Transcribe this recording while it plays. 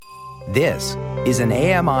This is an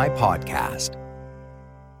AMI podcast.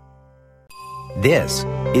 This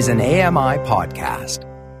is an AMI podcast.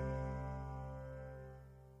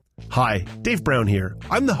 Hi, Dave Brown here.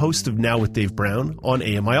 I'm the host of Now with Dave Brown on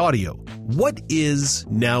AMI Audio. What is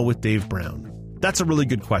Now with Dave Brown? That's a really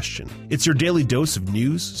good question. It's your daily dose of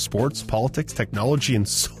news, sports, politics, technology, and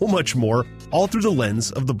so much more, all through the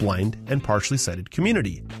lens of the blind and partially sighted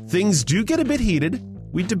community. Things do get a bit heated.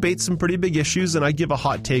 We debate some pretty big issues, and I give a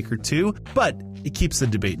hot take or two, but it keeps the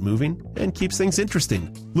debate moving and keeps things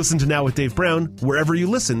interesting. Listen to Now with Dave Brown wherever you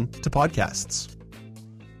listen to podcasts.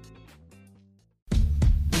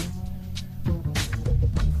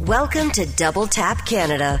 Welcome to Double Tap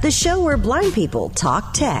Canada, the show where blind people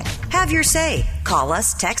talk tech. Have your say. Call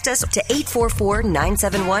us, text us to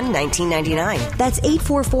 844-971-1999. That's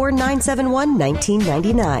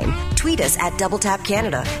 844-971-1999. Tweet us at Double Tap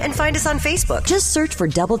Canada and find us on Facebook. Just search for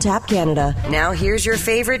Double Tap Canada. Now here's your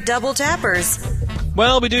favorite Double Tappers.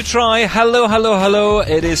 Well, we do try. Hello, hello, hello.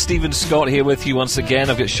 It is Stephen Scott here with you once again.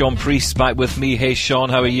 I've got Sean Priest back with me. Hey, Sean,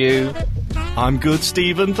 how are you? I'm good,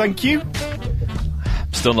 Stephen. Thank you.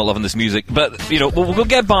 Still not loving this music, but, you know, we'll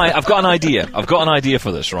get by. I've got an idea. I've got an idea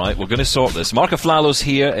for this, right? We're going to sort this. Mark Aflalo's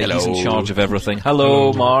here. Hello. He's in charge of everything.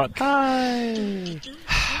 Hello, Mark. Hi.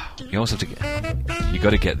 You always have to you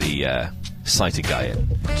got to get the sighted guy in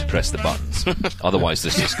to press the buttons. Otherwise,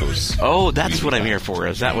 this just goes... Oh, that's what I'm here for.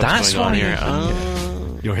 Is that what's going on here?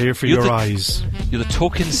 You're here for your eyes. You're the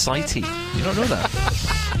token sighty. You don't know that?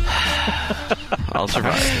 I'll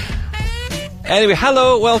survive. Anyway,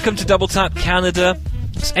 hello. Welcome to Double Tap Canada.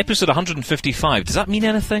 It's episode 155. Does that mean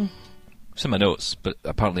anything? It's in my notes, but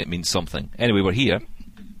apparently it means something. Anyway, we're here,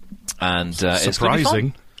 and it's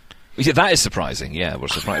surprising. Yeah, that is surprising. Yeah, we're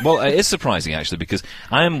surprised. Well, it is surprising actually because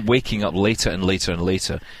I am waking up later and later and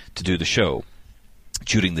later to do the show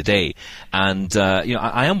during the day, and you know,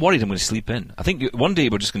 I am worried I'm going to sleep in. I think one day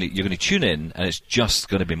you're going to tune in, and it's just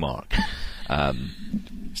going to be Mark.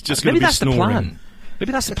 It's just going to be that's snoring. The plan.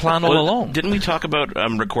 Maybe that's the plan all along. Didn't we talk about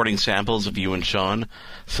recording samples of you and Sean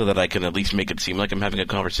so that I can at least make it seem like I'm having a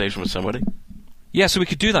conversation with somebody? Yeah, so we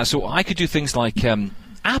could do that. So I could do things like,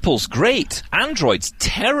 Apple's great, Android's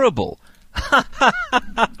terrible.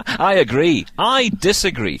 I agree. I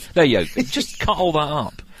disagree. There you go. Just cut all that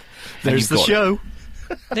up. There's the show.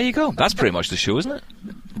 There you go. That's pretty much the show, isn't it?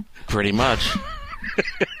 Pretty much.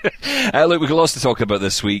 Look, we've got lots to talk about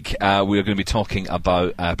this week. We are going to be talking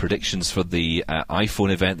about predictions for the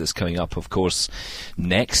iPhone event that's coming up, of course,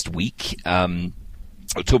 next week.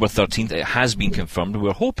 October 13th. It has been confirmed. We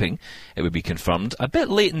were hoping it would be confirmed a bit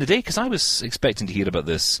late in the day because I was expecting to hear about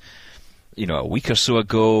this, you know, a week or so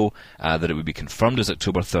ago, that it would be confirmed as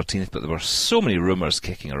October 13th, but there were so many rumours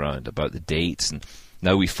kicking around about the dates, and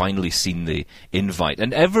now we've finally seen the invite,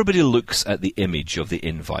 and everybody looks at the image of the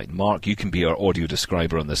invite. Mark, you can be our audio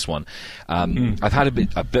describer on this one. I've had a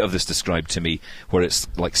bit of this described to me, where it's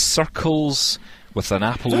like circles with an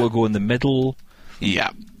Apple logo in the middle. Yeah.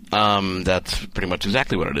 That's pretty much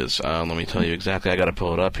exactly what it is. Let me tell you exactly. I got to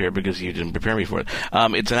pull it up here because you didn't prepare me for it.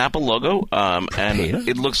 It's an Apple logo, and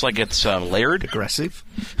it looks like it's layered. Aggressive.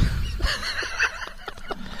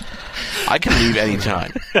 I can leave any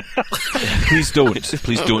time. Please don't.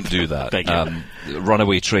 Please don't do that. Thank you.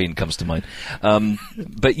 Runaway Train comes to mind.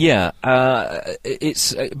 But yeah,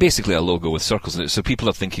 it's basically a logo with circles in it. So people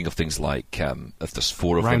are thinking of things like if there's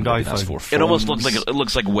four of Round them, iPhone. that's 4 phones. It almost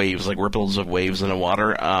looks like waves, like ripples of waves in the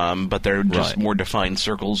water, but they're just more defined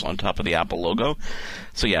circles on top of the Apple logo.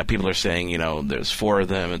 So yeah, people are saying, you know, there's 4 of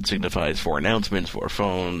them. It signifies 4 announcements, 4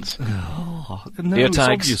 phones. Oh, no, Air it's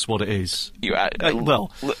tags. obvious what it is.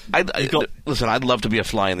 Listen, I'd love to be a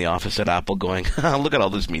fly in the office at Apple going, look at all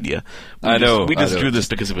this media. I know. We just drew this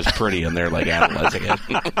because it was pretty, and they're like analyzing it.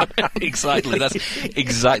 Exactly. That's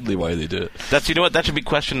exactly why they do it. You know what? That should be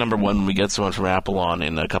question number 1 when we get someone from Apple on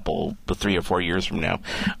in 3 or 4 years from now.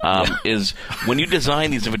 Is when you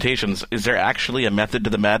design these invitations, is there actually a method to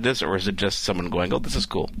the madness, or is it just someone going, "Oh, this is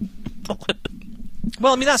cool"?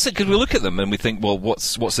 Well, I mean, that's it, because we look at them and we think, well,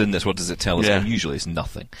 what's in this? What does it tell us? Yeah. And usually it's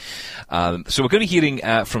nothing. So we're going to be hearing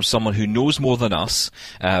from someone who knows more than us,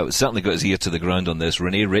 certainly got his ear to the ground on this,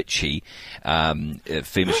 Rene Ritchie,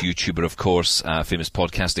 famous YouTuber, of course, famous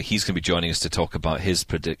podcaster. He's going to be joining us to talk about his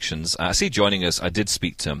predictions. I say joining us, I did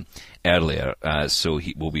speak to him earlier, so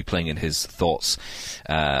he will be playing in his thoughts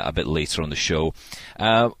a bit later on the show.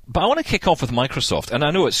 But I want to kick off with Microsoft, and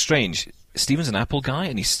I know it's strange. Stephen's an Apple guy,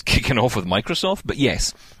 and he's kicking off with Microsoft. But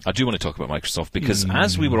yes, I do want to talk about Microsoft, because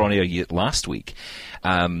as we were on air last week,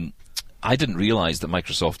 I didn't realise that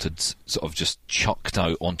Microsoft had sort of just chucked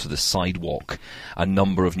out onto the sidewalk a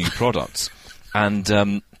number of new products.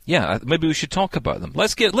 And yeah, maybe we should talk about them.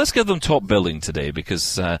 Let's give them top billing today,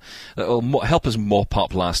 because it'll help us mop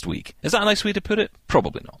up last week. Is that a nice way to put it?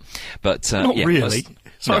 Probably not. But not really.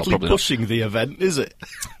 It's hardly pushing not. The event, is it?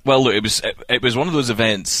 Well, look, it was one of those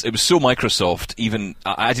events. It was so Microsoft, even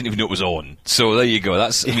I didn't even know it was on. So there you go.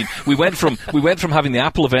 We went from having the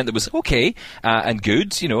Apple event that was okay and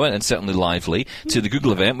good, and certainly lively, to the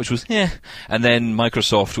Google event, which was and then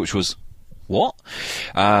Microsoft, which was what?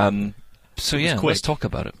 So yeah, let's talk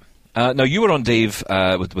about it. Now, you were on Dave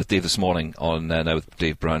with Dave this morning on Now with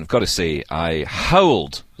Dave Brown. I've got to say, I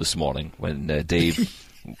howled this morning when Dave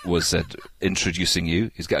was introducing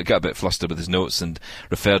you. He's got a bit flustered with his notes and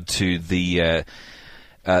referred to the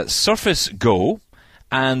Surface Go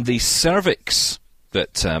and the Cervix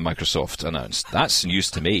that Microsoft announced. That's news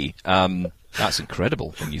to me. That's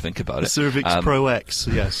incredible when you think about it. Cervix Pro X,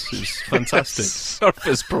 yes, it was fantastic.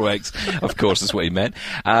 Surface Pro X, of course, is what he meant.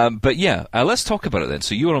 But yeah, let's talk about it then.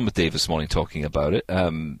 So you were on with Dave this morning talking about it,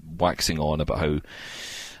 waxing on about how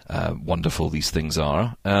wonderful these things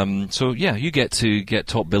are. So yeah, you get to get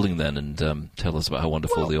top billing then, and tell us about how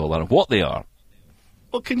wonderful they all are and what they are.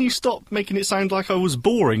 Well, can you stop making it sound like I was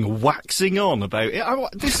boring, waxing on about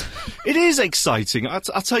it? It is exciting. I'll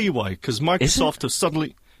tell you why, because Microsoft has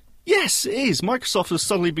suddenly... Yes, it is. Microsoft has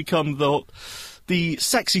suddenly become the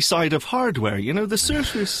sexy side of hardware. The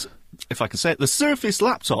Surface, if I can say it, the Surface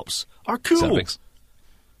laptops are cool. Cervix.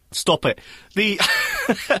 Stop it.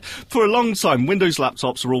 For a long time, Windows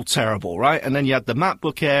laptops were all terrible, right? And then you had the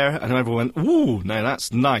MacBook Air, and everyone went, ooh, now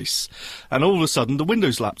that's nice. And all of a sudden, the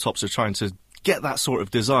Windows laptops are trying to get that sort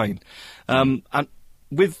of design. And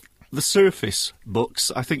with the Surface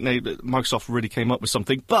books, I think Microsoft really came up with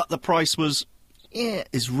something, but the price was...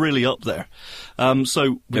 is really up there.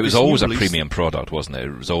 So it was always a premium product, wasn't it?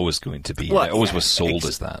 It was always going to be. Well, it always was sold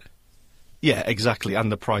as that. Yeah, exactly,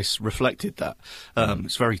 and the price reflected that.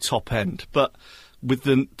 It's very top end. But with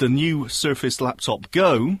the new Surface Laptop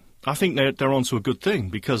Go, I think they're onto a good thing,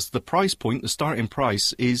 because the price point, the starting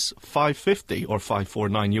price, is $550 or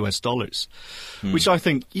 $549 which I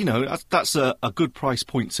think, that's a good price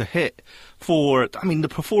point to hit. The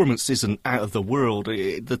performance isn't out of the world.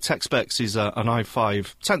 The tech specs is an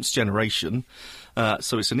i5 10th generation,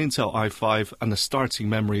 so it's an Intel i5, and the starting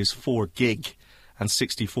memory is 4 gig and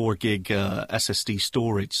 64 gig SSD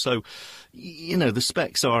storage. So, the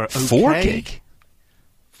specs are okay. 4 gig?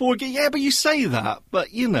 4 gig, yeah, but you say that, but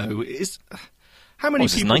it's how many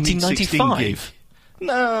people need 16 gig?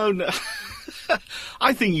 No.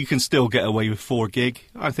 I think you can still get away with 4 gig.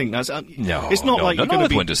 I think that's It's not like you're going to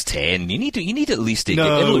be Windows 10. You need at least 8 gig.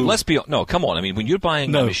 And look, come on. I mean, when you're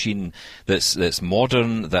buying a machine that's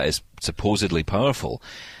modern, that is supposedly powerful,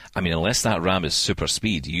 I mean, unless that RAM is super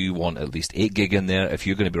speed, you want at least 8 gig in there. If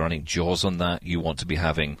you're going to be running JAWS on that, you want to be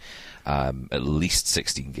having at least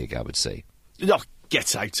 16 gig, I would say.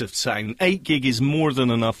 Get out of town. 8 gig is more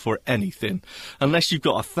than enough for anything. Unless you've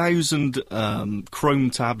got 1,000 Chrome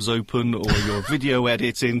tabs open or you're video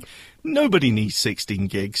editing, nobody needs 16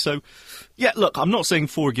 gig. So, yeah, look, I'm not saying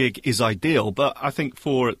 4 gig is ideal, but I think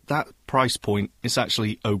for that price point, it's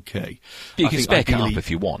actually okay. But you can spec it up if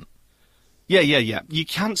you want. Yeah. You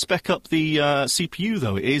can't spec up the CPU,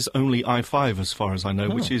 though. It is only i5, as far as I know,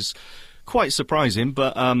 which is... quite surprising,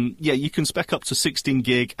 but you can spec up to 16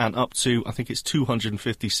 gig and up to, I think it's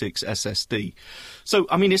 256 SSD. So,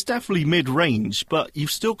 I mean, it's definitely mid-range, but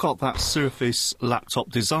you've still got that Surface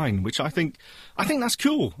laptop design, which I think that's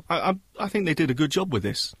cool. I think they did a good job with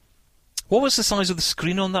this. What was the size of the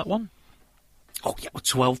screen on that one? Oh, yeah,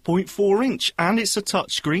 12.4 inch, and it's a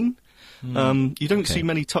touchscreen. You don't see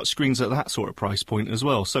many touchscreens at that sort of price point as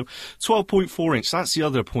well. So 12.4 inch, that's the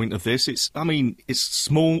other point of this. It's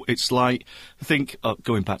small, it's light. I think,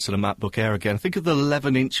 going back to the MacBook Air again, think of the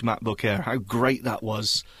 11-inch MacBook Air, how great that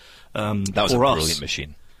was that was for a us. Brilliant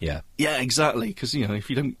machine. Yeah. Yeah, exactly. Because, if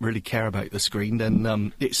you don't really care about the screen,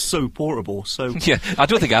 then it's so portable. So yeah, I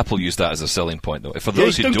don't think Apple used that as a selling point, though. For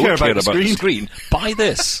those who don't care about the screen, buy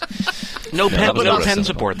this. No pen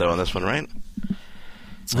support, though, on this one, right?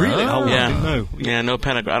 Really? Oh, yeah. I didn't know. Yeah, no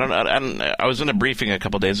pen. I was in a briefing a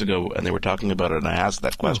couple of days ago, and they were talking about it, and I asked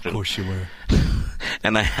that question. Of course you were.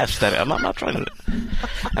 And I asked that. I'm not trying to.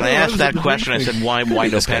 And I asked that question. I said, "Why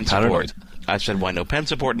no pen support?" I said, "Why no pen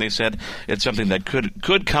support?" And they said it's something that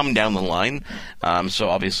could come down the line. So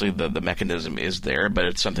obviously the mechanism is there, but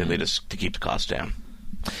it's something they just to keep the cost down.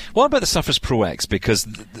 What about the Surface Pro X? Because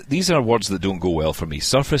these are words that don't go well for me.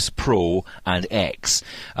 Surface Pro and X.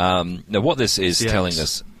 Now, what this is telling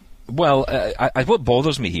us... Well, what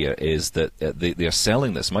bothers me here is that they are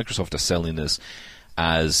selling this. Microsoft are selling this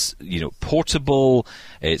as, portable.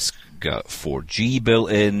 It's got 4G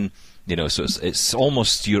built in. So it's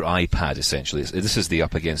almost your iPad, essentially. This is the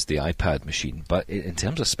up against the iPad machine. But in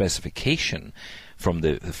terms of specification, from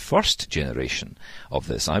the first generation of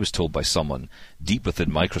this, I was told by someone deep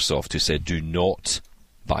within Microsoft who said, do not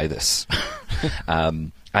buy this.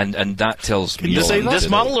 And that tells me... This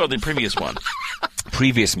model or the previous one?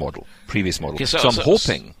 Previous model. Okay, so I'm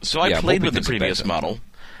hoping... So I played with the previous model.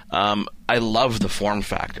 I love the form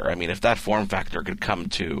factor. I mean, if that form factor could come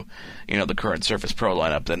to, the current Surface Pro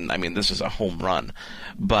lineup, then, I mean, this is a home run.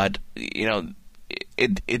 But,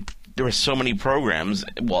 there are so many programs,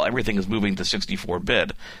 everything is moving to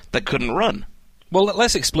 64-bit, that couldn't run. Well,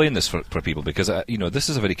 let's explain this for people, because, this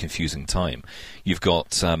is a very confusing time. You've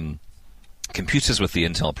got computers with the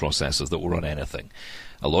Intel processors that will run anything.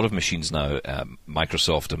 A lot of machines now,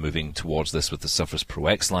 Microsoft are moving towards this with the Surface Pro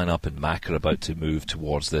X lineup, and Mac are about to move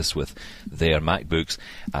towards this with their MacBooks.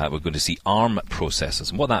 We're going to see ARM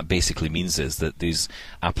processors. And what that basically means is that these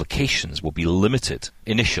applications will be limited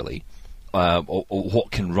initially, or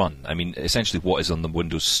what can run. I mean, essentially what is on the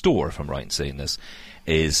Windows Store, if I'm right in saying this,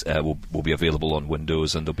 is will be available on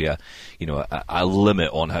Windows, and there'll be a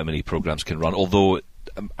limit on how many programs can run. Although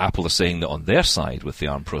Apple are saying that on their side with the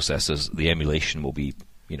ARM processors, the emulation will be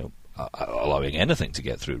allowing anything to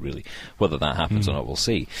get through, really. Whether that happens or not, we'll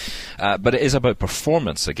see. But it is about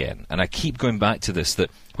performance again, and I keep going back to this, that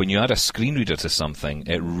when you add a screen reader to something,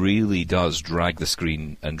 it really does drag the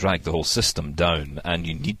screen and drag the whole system down, and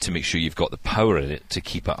you need to make sure you've got the power in it to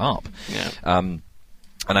keep it up. Yeah.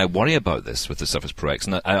 And I worry about this with the Surface Pro X,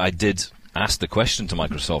 and I did ask the question to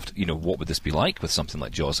Microsoft, what would this be like with something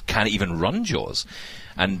like JAWS? Can it even run JAWS?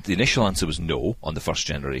 And the initial answer was no on the first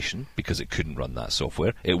generation, because it couldn't run that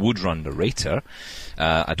software. It would run Narrator.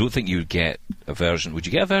 I don't think you would get a version... Would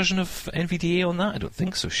you get a version of NVDA on that? I don't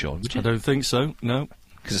think so, Sean. Would you? I don't think so, no.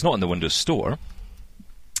 Because it's not in the Windows Store.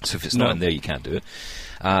 So if it's not in there, you can't do it.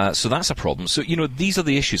 So that's a problem. So, these are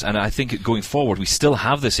the issues. And I think going forward, we still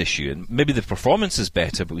have this issue. And maybe the performance is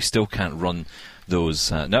better, but we still can't run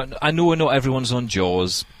those. Now, I know not everyone's on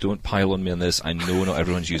JAWS. Don't pile on me on this. I know not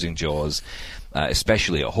everyone's using JAWS,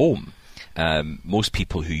 especially at home. Most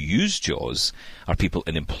people who use JAWS are people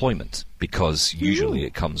in employment, because usually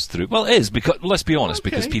it comes through... Well, it is, because, let's be honest,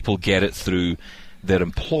 because people get it through their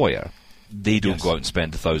employer. They don't go out and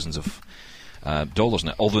spend thousands of dollars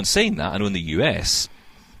now. Although in saying that, I know in the US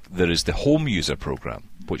there is the home user program,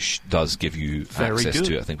 which does give you access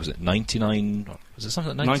to it. I think, was it $99? Was it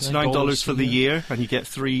something like $99 for the year, and you get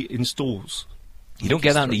 3 installs. You don't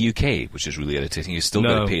get that in the UK, which is really irritating. You still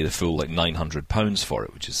got to pay the full £900 for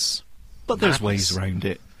it, which is... But there's ways around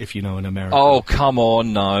it, if you know in America. Oh, come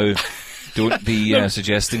on now. Don't be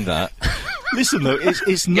suggesting that. Listen, though,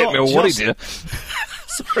 it's not Get me all worried here.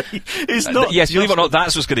 Sorry, it's not. Yes, believe it or not,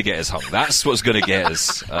 that's what's going to get us hung. That's what's going to get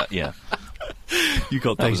us. Yeah. You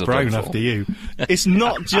got Dave Brown after you. It's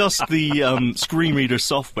not just the screen reader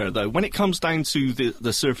software, though. When it comes down to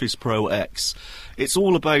the Surface Pro X, it's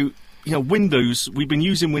all about Windows. We've been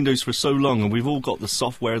using Windows for so long, and we've all got the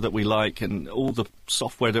software that we like, and all the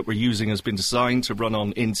software that we're using has been designed to run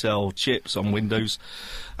on Intel chips on Windows.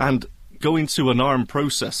 And going to an ARM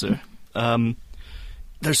processor,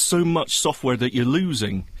 there's so much software that you're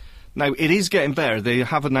losing. Now, it is getting better. They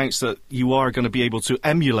have announced that you are going to be able to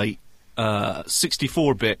emulate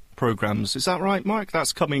 64-bit programs. Is that right, Mark?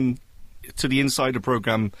 That's coming to the Insider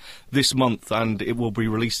program this month, and it will be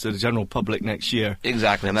released to the general public next year.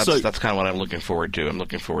 Exactly, and that's kind of what I'm looking forward to. I'm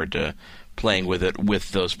looking forward to playing with it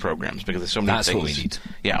with those programs, because there's so many things. That's what we need.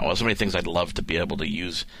 Yeah, so many things I'd love to be able to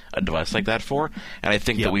use a device like that for. And I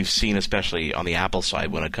think that we've seen, especially on the Apple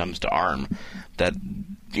side when it comes to ARM, that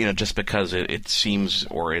just because it seems,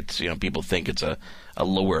 or it's people think it's a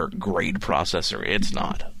lower grade processor, it's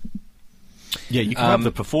not. Yeah, you can have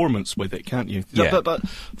the performance with it, can't you? Yeah. But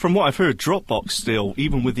from what I've heard, Dropbox still,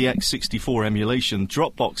 even with the X64 emulation,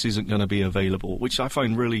 Dropbox isn't going to be available, which I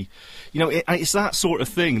find really... it's that sort of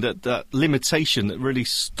thing, that limitation that really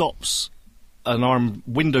stops an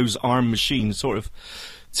Windows ARM machine sort of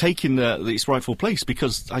taking its rightful place,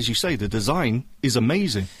 because, as you say, the design is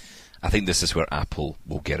amazing. I think this is where Apple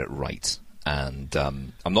will get it right. And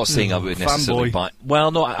I'm not saying I would necessarily buy... Well,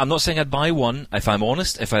 no, I'm not saying I'd buy one. If I'm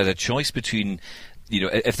honest, if I had a choice between...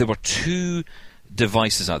 if there were 2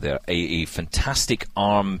 devices out there, a fantastic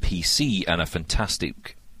ARM PC and a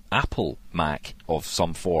fantastic Apple Mac of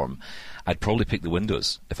some form, I'd probably pick the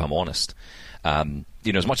Windows, if I'm honest.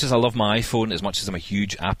 As much as I love my iPhone, as much as I'm a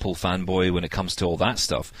huge Apple fanboy when it comes to all that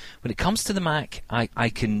stuff, when it comes to the Mac, I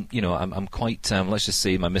can, I'm quite, let's just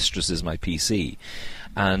say my mistress is my PC.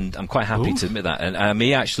 and I'm quite happy to admit that. And I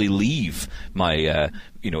may actually leave my,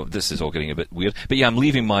 this is all getting a bit weird, but yeah, I'm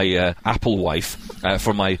leaving my Apple wife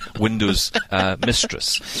for my Windows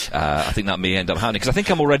mistress. I think that may end up happening, because I think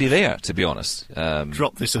I'm already there, to be honest.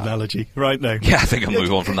 Drop this analogy right now. Yeah, I think I'll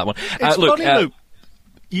move on from that one. It's funny, though.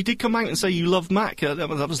 You did come out and say you love Mac. That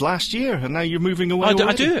was last year, and now you're moving away.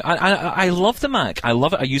 I do. I love the Mac. I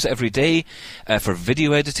love it. I use it every day for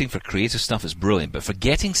video editing, for creative stuff. It's brilliant. But for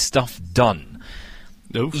getting stuff done,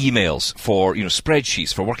 emails, for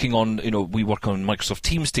spreadsheets, for working on we work on Microsoft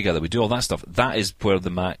Teams together. We do all that stuff. That is where the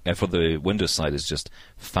Mac for the Windows side is just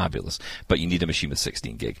fabulous. But you need a machine with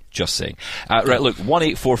 16 gig. Just saying. Right, look,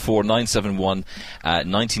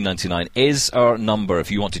 1-844-971-1999 is our number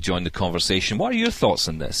if you want to join the conversation. What are your thoughts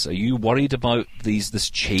on this? Are you worried about this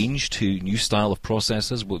change to new style of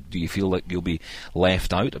processors? Do you feel like you'll be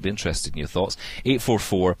left out? I'd be interested in your thoughts.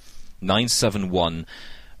 844-971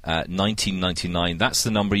 1999. That's the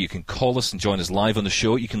number. You can call us and join us live on the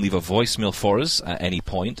show. You can leave a voicemail for us at any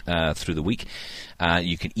point through the week.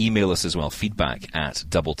 You can email us as well,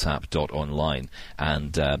 feedback@doubletap.online.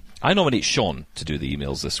 And I nominate Sean to do the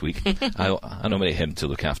emails this week. I nominate him to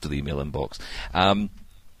look after the email inbox.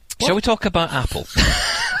 Shall we talk about Apple?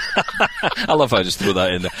 I love how I just threw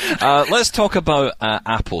that in there. Let's talk about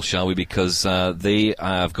Apple, shall we? Because they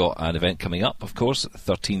have got an event coming up, of course,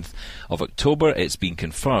 13th of October. It's been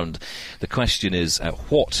confirmed. The question is,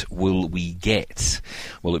 what will we get?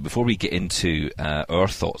 Well, look, before we get into our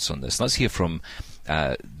thoughts on this, let's hear from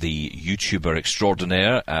the YouTuber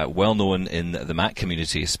extraordinaire, well known in the Mac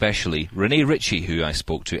community, especially Rene Ritchie, who I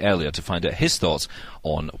spoke to earlier, to find out his thoughts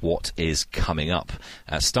on what is coming up.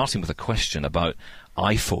 Starting with a question about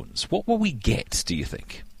iPhones. What will we get, do you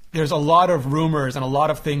think? There's a lot of rumors and a lot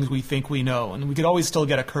of things we think we know, and we could always still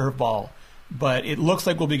get a curveball. But it looks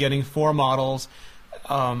like we'll be getting 4 models.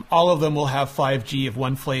 All of them will have 5G of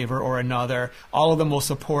one flavor or another. All of them will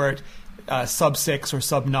support sub-6 or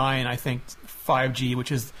sub-9, I think, 5G,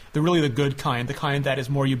 which is really the good kind, the kind that is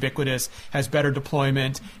more ubiquitous, has better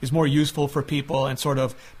deployment, is more useful for people, and sort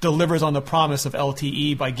of delivers on the promise of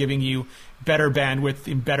LTE by giving you better bandwidth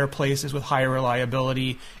in better places with higher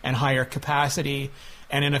reliability and higher capacity.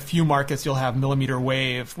 And in a few markets, you'll have millimeter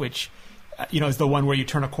wave, which is the one where you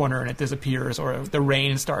turn a corner and it disappears, or the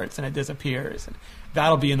rain starts and it disappears. And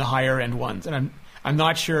that'll be in the higher end ones. And I'm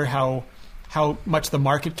not sure how much the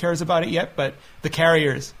market cares about it yet, but the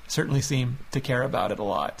carriers certainly seem to care about it a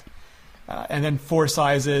lot. And then 4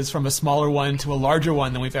 sizes, from a smaller one to a larger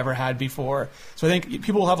one than we've ever had before. So I think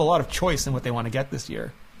people will have a lot of choice in what they want to get this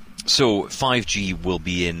year. So 5G will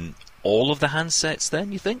be in all of the handsets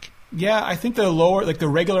then, you think? Yeah, I think the lower, like the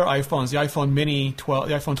regular iPhones, the iPhone Mini 12,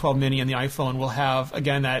 the iPhone 12 Mini, and the iPhone will have,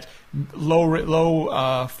 again, that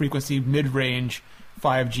low frequency mid-range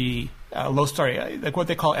 5G. Like what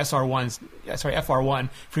they call FR1,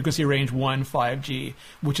 frequency range 1 5G,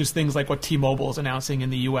 which is things like what T-Mobile is announcing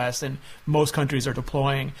in the US and most countries are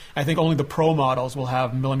deploying. I think only the Pro models will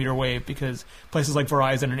have millimeter wave, because places like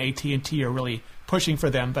Verizon and AT&T are really pushing for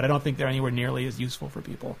them, but I don't think they're anywhere nearly as useful for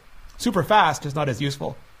people. Super fast is not as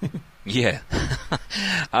useful. Yeah.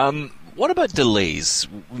 What about delays?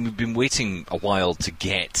 We've been waiting a while to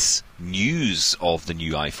get news of the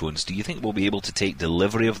new iPhones. Do you think we'll be able to take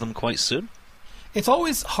delivery of them quite soon? It's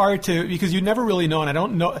always hard to, because you never really know, and I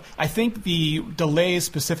don't know. I think the delays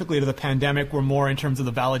specifically to the pandemic were more in terms of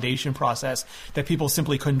the validation process, that people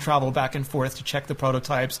simply couldn't travel back and forth to check the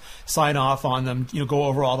prototypes, sign off on them, go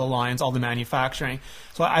over all the lines, all the manufacturing.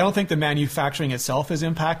 So I don't think the manufacturing itself is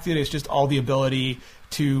impacted. It's just all the ability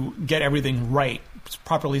to get everything right,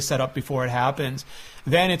 properly set up before it happens.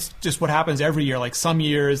 Then it's just what happens every year. Like some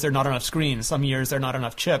years there are not enough screens, some years there are not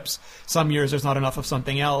enough chips, some years there's not enough of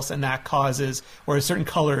something else, and that causes, or certain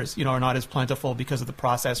colors, are not as plentiful because of the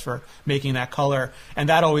process for making that color, and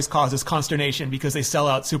that always causes consternation because they sell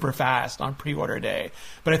out super fast on pre-order day.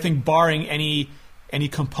 But I think barring any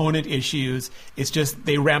component issues, it's just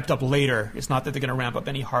they ramped up later. It's not that they're going to ramp up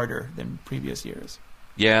any harder than previous years.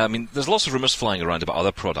 Yeah, I mean, there's lots of rumours flying around about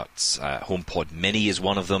other products. HomePod Mini is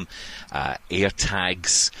one of them.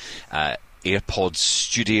 AirTags, AirPods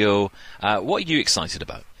Studio. What are you excited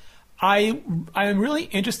about? I am really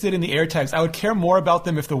interested in the AirTags. I would care more about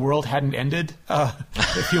them if the world hadn't ended a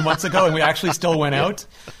few months ago and we actually still went out.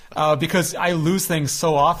 Because I lose things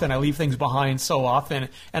so often, I leave things behind so often,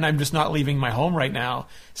 and I'm just not leaving my home right now.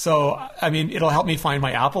 So, I mean, it'll help me find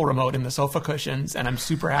my Apple remote in the sofa cushions, and I'm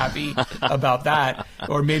super happy about that.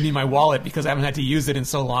 Or maybe my wallet, because I haven't had to use it in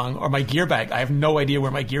so long. Or my gear bag. I have no idea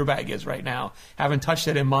where my gear bag is right now. Haven't touched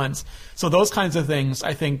it in months. So those kinds of things,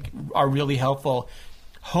 I think, are really helpful.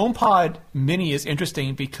 HomePod Mini is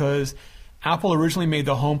interesting because Apple originally made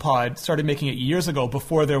the HomePod, started making it years ago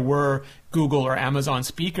before there were Google or Amazon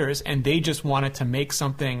speakers, and they just wanted to make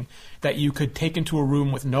something that you could take into a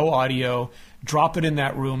room with no audio, drop it in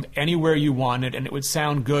that room anywhere you wanted, and it would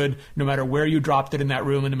sound good no matter where you dropped it in that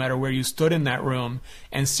room and no matter where you stood in that room.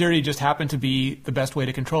 And Siri just happened to be the best way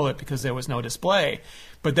to control it because there was no display.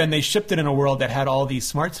 But then they shipped it in a world that had all these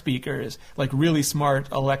smart speakers, like really smart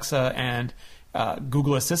Alexa and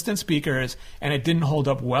Google Assistant speakers, and it didn't hold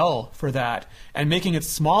up well for that. And making it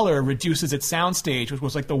smaller reduces its sound stage, which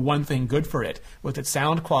was like the one thing good for it, with its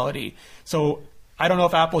sound quality. So I don't know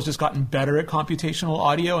if Apple's just gotten better at computational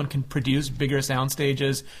audio and can produce bigger sound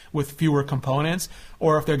stages with fewer components,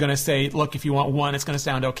 or if they're going to say, look, if you want one, it's going to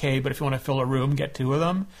sound okay, but if you want to fill a room, get two of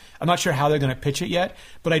them. I'm not sure how they're going to pitch it yet,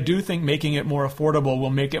 but I do think making it more affordable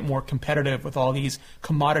will make it more competitive with all these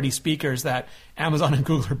commodity speakers that Amazon and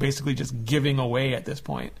Google are basically just giving away at this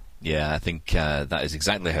point. Yeah, I think that is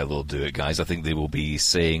exactly how they'll do it, guys. I think they will be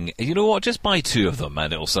saying, you know what, just buy two of them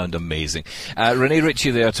and it'll sound amazing. Rene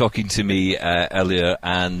Ritchie there talking to me earlier,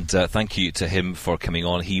 and thank you to him for coming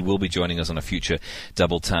on. He will be joining us on a future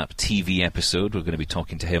Double Tap TV episode. We're going to be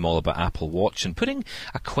talking to him all about Apple Watch and putting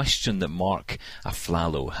a question that Mark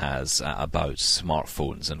Aflalo has about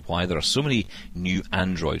smartphones and why there are so many new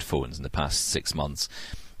Android phones in the past 6 months.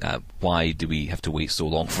 Why do we have to wait so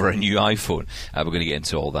long for a new iPhone? We're going to get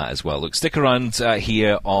into all that as well. Look, stick around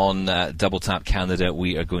here on Double Tap Canada.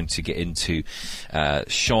 We are going to get into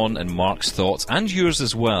Sean and Mark's thoughts, and yours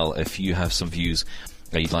as well, if you have some views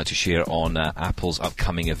you'd like to share on Apple's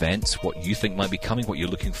upcoming events, what you think might be coming, what you're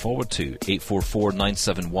looking forward to.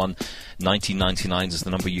 844-971-1999 is the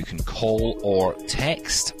number you can call or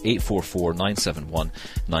text.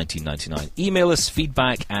 844-971-1999. Email us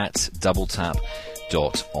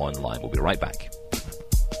feedback@doubletap.online. We'll be right back.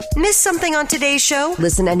 Miss something on today's show?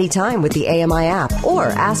 Listen anytime with the AMI app or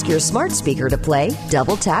ask your smart speaker to play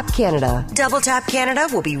Double Tap Canada. Double Tap Canada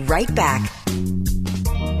will be right back.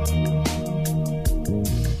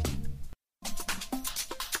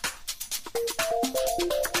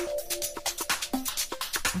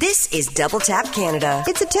 This is Double Tap Canada.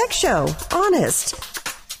 It's a tech show. Honest.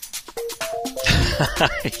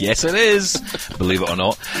 Yes, it is. Believe it or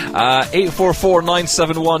not.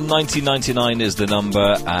 844-971-1999 is the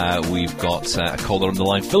number. We've got a caller on the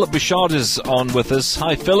line. Philip Bouchard is on with us.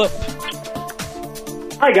 Hi, Philip.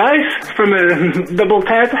 Hi, guys. From Double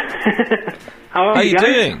Tap. How are you guys?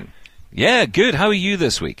 Doing? Yeah, good. How are you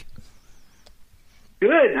this week?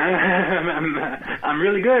 Good. I'm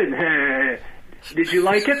really good. Did you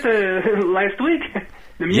like it last week?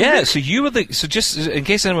 Yeah, so you were so just in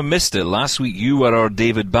case anyone missed it, last week you were our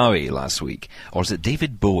David Bowie last week. Or is it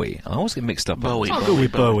David Bowie? I always get mixed up. Bowie. I'll go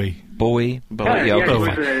with Bowie. Bowie? Yeah, it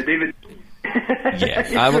was David.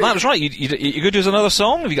 Yeah, well, that was right. You going to do another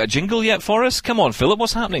song? Have you got a jingle yet for us? Come on, Philip,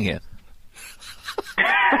 what's happening here?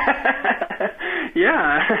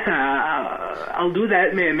 Yeah, I'll do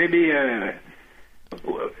that. Maybe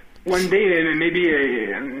one day, maybe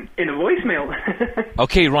in a voicemail.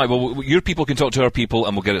 Okay, right. Well, your people can talk to our people,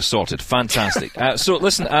 and we'll get it sorted. Fantastic. So,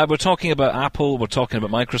 listen, we're talking about Apple. We're talking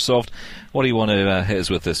about Microsoft. What do you want to hit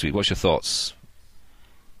us with this week? What's your thoughts?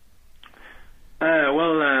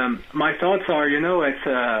 Well, my thoughts are,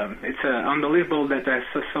 it's unbelievable that there's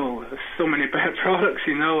so many bad products.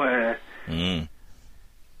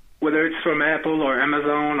 Whether it's from Apple or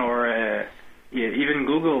Amazon or even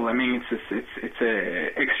Google. I mean, it's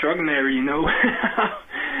extraordinary, And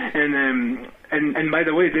by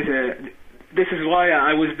the way, this is why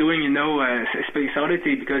I was doing, Space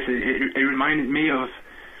Oddity, because it reminded me of,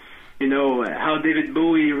 how David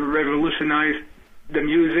Bowie revolutionized the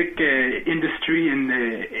music industry in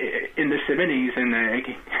the 70s, and it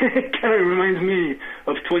kind of reminds me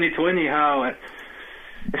of 2020, how,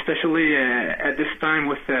 especially at this time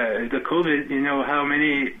with the COVID, how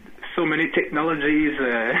so many technologies.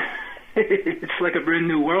 It's like a brand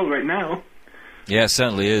new world right now. Yeah, it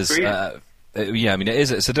certainly is. Yeah, I mean,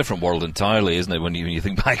 it's a different world entirely, isn't it, when you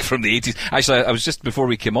think back from the 80s? Actually, I was just, before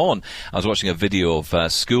we came on, I was watching a video of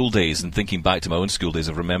school days and thinking back to my own school days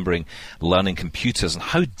of remembering learning computers and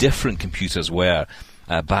how different computers were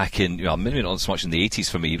back in, maybe not so much in the 80s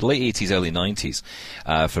for me, late 80s, early 90s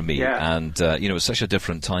for me. Yeah. And, it was such a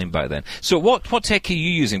different time back then. So what tech are you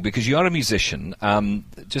using? Because you are a musician.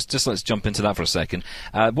 Just let's jump into that for a second.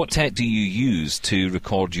 What tech do you use to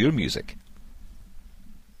record your music?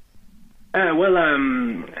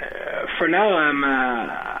 For now,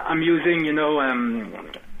 I'm using, a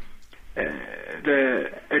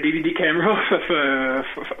DVD camera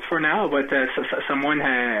for now, but someone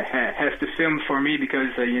has to film for me because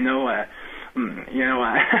I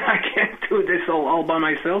can't do this all by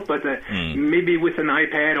myself, but maybe with an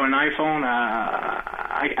iPad or an iPhone,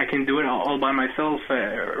 I can do it all by myself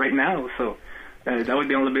right now. So that would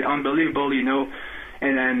be a little bit unbelievable, you know.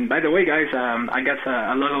 And then, by the way, guys, I got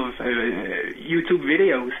a lot of YouTube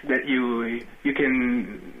videos that you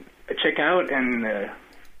can check out, and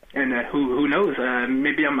who knows?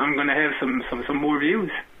 Maybe I'm going to have some more views.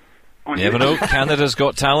 You never know. Canada's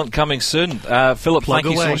Got Talent coming soon. Philip, thank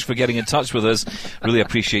you so much for getting in touch with us. Really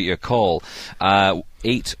appreciate your call.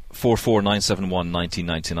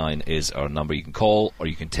 844-971-1999 is our number. You can call or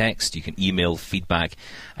you can text. You can email feedback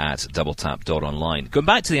at doubletap.online. Going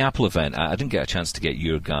back to the Apple event, I didn't get a chance to get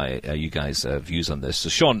you guys' views on this. So,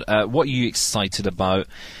 Sean, what are you excited about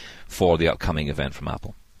for the upcoming event from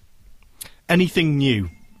Apple? Anything new.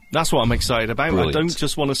 That's what I'm excited about. Brilliant. I don't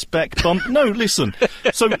just want a spec bump. No, listen.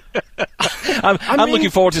 So I'm looking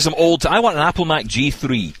forward to some old. I want an Apple Mac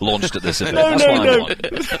G3 launched at this event. That's what I want.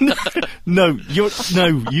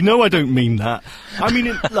 You know I don't mean that. I mean,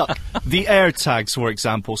 look, the AirTags, for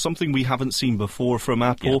example, something we haven't seen before from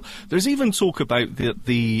Apple. Yeah. There's even talk about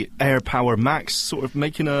the AirPower Max sort of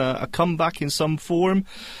making a comeback in some form.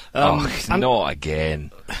 Not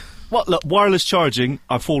again. Well, look, wireless charging,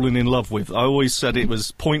 I've fallen in love with. I always said it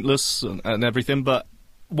was pointless and everything, but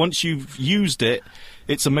once you've used it,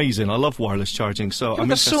 it's amazing. I love wireless charging. So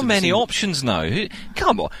there's so many options now.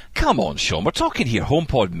 Come on, Sean. We're talking here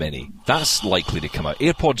HomePod Mini. That's likely to come out.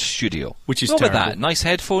 AirPods Studio. Which is terrible. What about that? Nice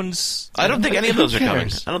headphones. I don't think any of those are coming.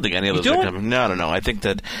 I don't think any of those are coming. No. I think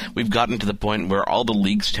that we've gotten to the point where all the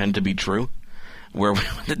leaks tend to be true, where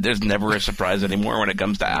there's never a surprise anymore when it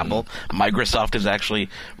comes to Apple. Microsoft is actually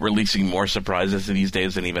releasing more surprises these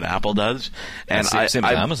days than even Apple does. And same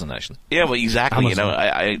with Amazon, actually. Yeah, well, exactly. Amazon.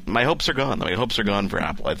 You know, my hopes are gone. My hopes are gone for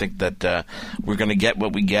Apple. I think that we're going to get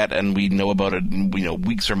what we get, and we know about it,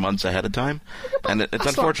 weeks or months ahead of time. And it's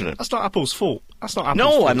unfortunate. That's not Apple's fault. That's not Apple's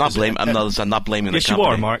fault. No, I'm not blaming the company. Yes, you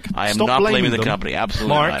are, Mark. I am Stop not blaming the them. company.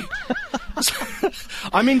 Absolutely Mark. not.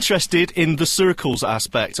 I'm interested in the circles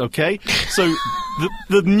aspect, okay? So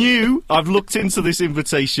the new, I've looked into this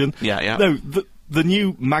invitation. Yeah. No, the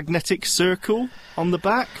new magnetic circle on the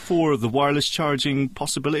back for the wireless charging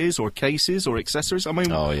possibilities or cases or accessories. I mean,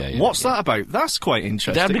 what's that about? That's quite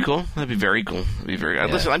interesting. That'd be cool. That'd be very cool.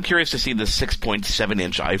 Listen, I'm curious to see the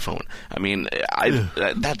 6.7-inch iPhone. I mean,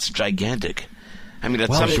 that's gigantic. I mean,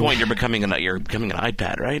 at some point you're becoming an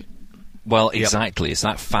iPad, right? Well, exactly. Yep. It's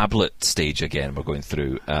that phablet stage again we're going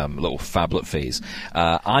through, little phablet phase.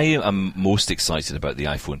 I am most excited about the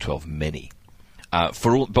iPhone 12 mini,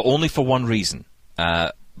 but only for one reason.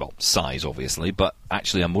 Size, obviously, but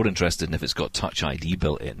actually I'm more interested in if it's got Touch ID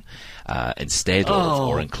built in instead of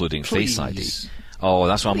or including Face ID. Oh,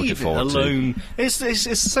 that's what I'm looking forward to. It's the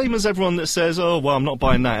same as everyone that says, oh, well, I'm not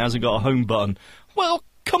buying that. It hasn't got a home button. Well,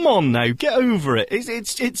 come on now. Get over it.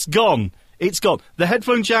 It's gone. It's gone. The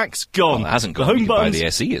headphone jack's gone. Well, it hasn't got the home button. By the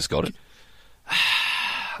SE, it's got it.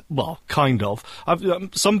 Well, kind of.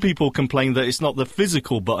 Some people complain that it's not the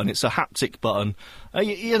physical button, it's a haptic button.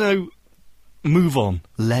 Move on.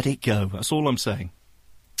 Let it go. That's all I'm saying.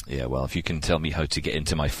 Yeah, well, if you can tell me how to get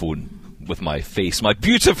into my phone with my face, my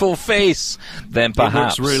beautiful face, then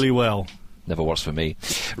perhaps... It works really well. Never works for me.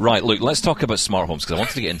 Right, look, let's talk about smart homes, because I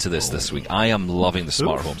wanted to get into this week. I am loving the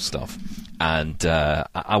smart home stuff. And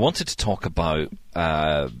I wanted to talk about,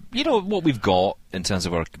 what we've got in terms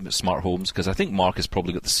of our smart homes, because I think Mark has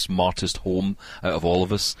probably got the smartest home out of all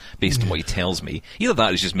of us, based on what he tells me. Either that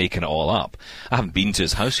or he's just making it all up. I haven't been to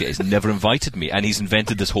his house yet. He's never invited me, and he's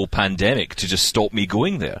invented this whole pandemic to just stop me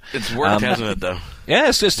going there. It's worked, hasn't it, though? Yeah,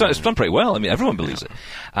 it's done pretty well. I mean, everyone believes it.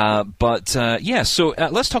 So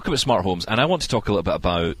let's talk about smart homes, and I want to talk a little bit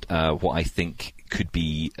about what I think could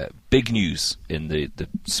be big news in the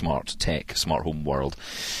smart home world.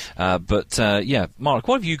 Mark,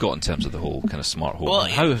 what have you got in terms of the whole kind of smart home? Well,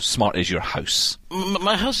 how smart is your house?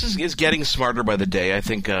 My house is getting smarter by the day. I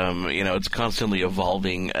think it's constantly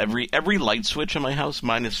evolving. Every light switch in my house,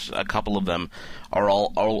 minus a couple of them, are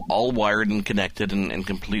all wired and connected and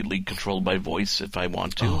completely controlled by voice if I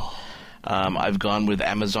want to. I've gone with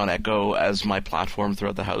Amazon Echo as my platform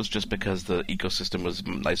throughout the house just because the ecosystem was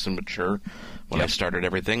nice and mature when I started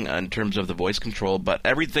everything in terms of the voice control. But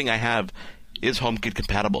everything I have is HomeKit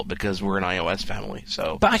compatible because we're an iOS family.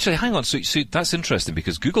 So, but actually, hang on. So that's interesting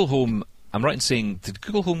because Google Home. I'm right in saying, did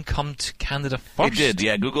Google Home come to Canada first? It did,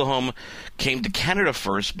 yeah. Google Home came to Canada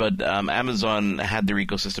first, but Amazon had their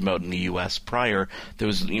ecosystem out in the U.S. prior. There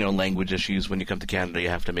was, language issues. When you come to Canada, you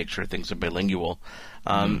have to make sure things are bilingual.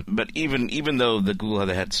 But even though the Google had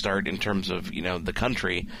a head start in terms of, the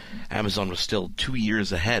country, Amazon was still 2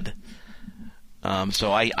 years ahead.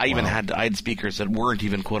 So I even had speakers that weren't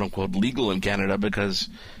even quote unquote legal in Canada because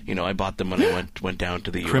I bought them when I went down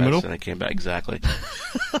to the US and I came back exactly.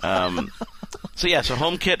 So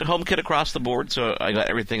HomeKit across the board. So I got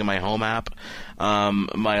everything in my home app,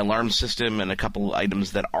 my alarm system, and a couple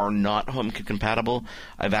items that are not HomeKit compatible.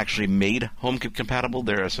 I've actually made HomeKit compatible.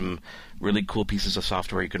 There are some really cool pieces of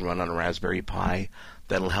software you can run on a Raspberry Pi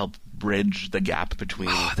that'll help bridge the gap between.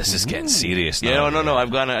 Oh, this is getting serious now. Yeah, no.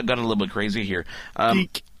 I've gone a little bit crazy here.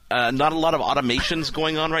 Not a lot of automations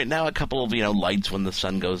going on right now. A couple of lights when the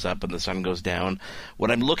sun goes up and the sun goes down.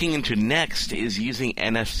 What I'm looking into next is using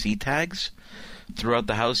NFC tags throughout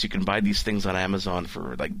the house. You can buy these things on Amazon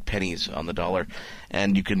for like pennies on the dollar,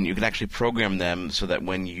 and you can actually program them so that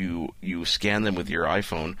when you scan them with your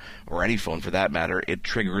iPhone or any phone for that matter, it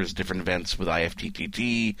triggers different events with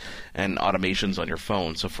IFTTT and automations on your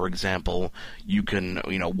phone. So for example, you can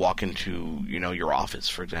walk into your office,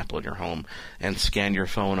 for example, in your home, and scan your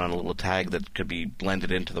phone on a little tag that could be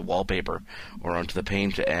blended into the wallpaper or onto the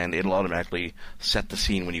paint, and it'll automatically set the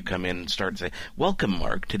scene when you come in and start to say, "Welcome,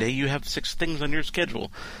 Mark. Today you have 6 things on your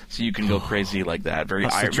schedule." So you can go crazy like that. Very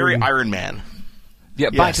Iron Man. Yeah,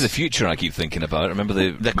 Back to the Future I keep thinking about. Remember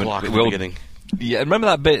the clock at the beginning? Yeah, remember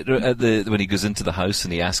that bit when he goes into the house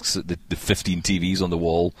and he asks the 15 TVs on the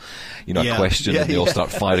wall, a question, and they all start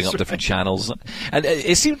firing up different channels. And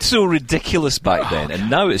it seemed so ridiculous back then, and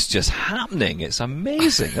now it's just happening. It's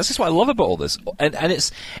amazing. That's just what I love about all this. And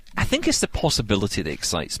I think it's the possibility that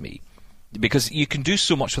excites me, because you can do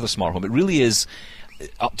so much with a smart home. It really is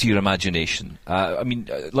up to your imagination.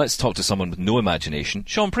 Let's talk to someone with no imagination.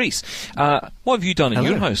 Sean Priest, what have you done in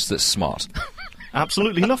your house that's smart?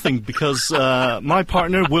 Absolutely nothing, because my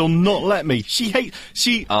partner will not let me.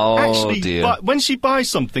 But when she buys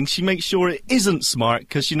something, she makes sure it isn't smart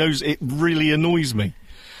because she knows it really annoys me.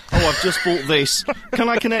 Oh, I've just bought this. Can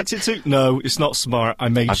I connect it to? No, it's not smart.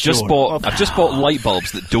 I've just bought light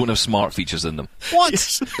bulbs that don't have smart features in them. What?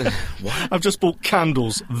 Yes. What? I've just bought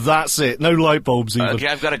candles. That's it. No light bulbs even. Okay,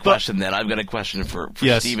 I've got a question then. I've got a question for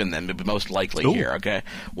Stephen then, but most likely here, okay?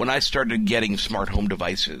 When I started getting smart home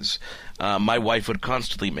devices, my wife would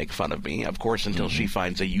constantly make fun of me, of course, until she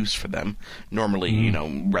finds a use for them. Normally,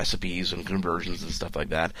 recipes and conversions and stuff like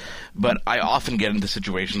that. But I often get into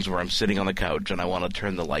situations where I'm sitting on the couch and I want to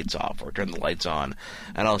turn the lights off or turn the lights on.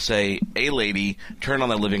 And I'll say, "Hey, lady, turn on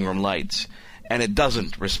the living room lights." And it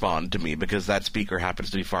doesn't respond to me because that speaker happens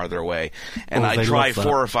to be farther away. And I try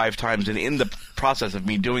 4 or 5 times, and in the process of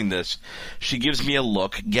me doing this, she gives me a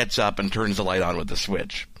look, gets up, and turns the light on with the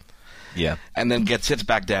switch. Yeah. And then sits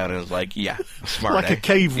back down and is like, "Yeah, smart." Like a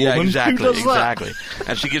cave woman. Yeah, exactly. Who does that?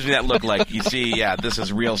 And she gives me that look like, "You see, this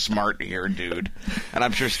is real smart here, dude." And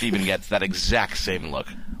I'm sure Stephen gets that exact same look.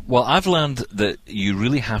 Well, I've learned that you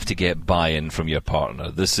really have to get buy-in from your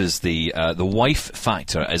partner. This is the wife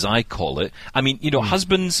factor, as I call it. I mean,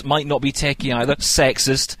 husbands might not be techie either.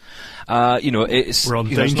 Sexist. We're on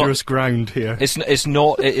dangerous ground here. It is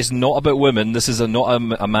not about women. This is not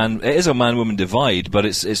a man. It is a man-woman divide, but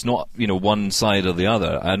it's not one side or the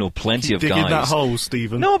other. I know plenty of guys digging that hole,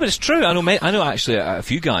 Stephen. No, but it's true. I know actually a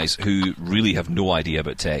few guys who really have no idea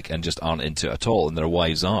about tech and just aren't into it at all, and their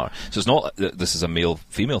wives are. So it's not that this is a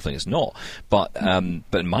male-female thing. It's not. But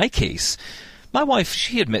in my case, my wife,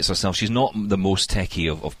 she admits herself she's not the most techie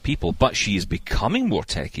of people, but she is becoming more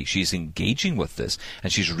techie. She's engaging with this,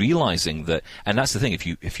 and she's realizing that. And that's the thing. If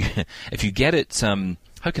you get it,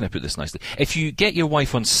 how can I put this nicely? If you get your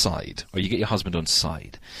wife on side, or you get your husband on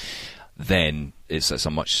side, then it's a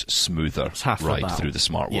much smoother ride through the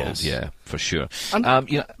smart world. Yes. Yeah, for sure. I've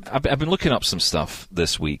been looking up some stuff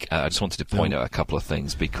this week. I just wanted to point out a couple of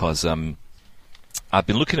things because I've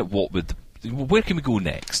been looking at where can we go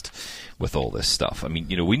next with all this stuff. I mean,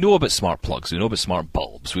 we know about smart plugs, we know about smart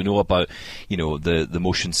bulbs, we know about, the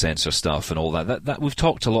motion sensor stuff and all that. That we've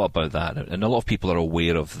talked a lot about that, and a lot of people are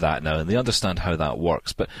aware of that now, and they understand how that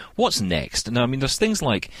works. But what's next? Now, I mean, there's things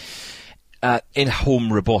like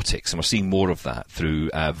in-home robotics, and we're seeing more of that through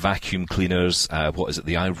vacuum cleaners. What is it?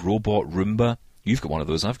 The iRobot Roomba. You've got one of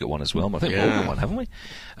those. I've got one as well. I think we've all got one, haven't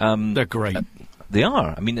we? They're great. They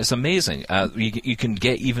are. I mean, it's amazing. You can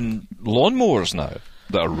get even lawnmowers now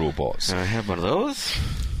that are robots. I have one of those.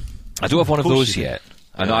 I don't have one of those yet.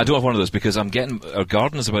 I don't have one of those because our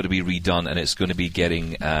garden is about to be redone, and it's going to be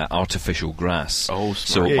getting artificial grass. Oh,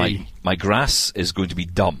 smart. So my grass is going to be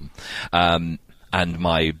dumb, and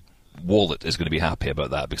my wallet is going to be happy about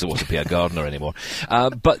that because I won't have to pay a gardener anymore.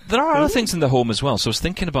 But there are other things in the home as well. So I was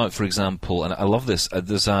thinking about, for example, and I love this,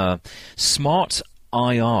 there's a smart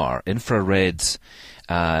IR, infrared,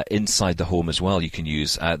 inside the home as well you can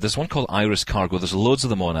use. There's one called Iris Cargo. There's loads of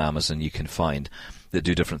them on Amazon you can find. that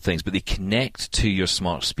do different things, but they connect to your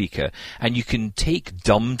smart speaker, and you can take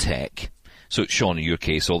dumb tech. So, Sean, in your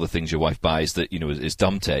case, all the things your wife buys that, is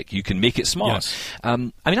dumb tech, you can make it smart.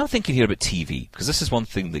 Yes. I'm thinking here about TV, because this is one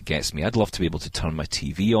thing that gets me. I'd love to be able to turn my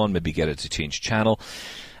TV on, maybe get it to change channel.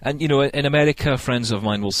 And, in America, friends of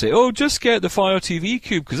mine will say, oh, just get the Fire TV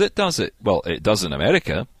Cube, because it does it. Well, it does in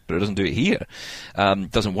America, but it doesn't do it here.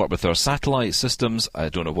 It doesn't work with our satellite systems. I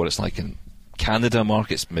don't know what it's like in Canada.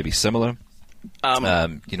 Markets maybe similar.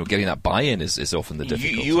 Getting that buy-in is often the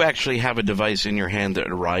difficulty. You actually have a device in your hand that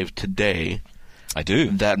arrived today. I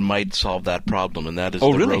do. That might solve that problem, and that is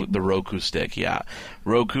the Roku stick. Yeah,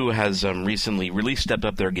 Roku has recently really stepped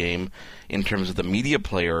up their game in terms of the media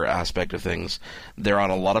player aspect of things. They're on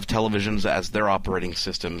a lot of televisions as their operating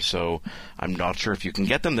system, so I'm not sure if you can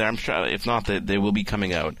get them there. I'm sure if not, they will be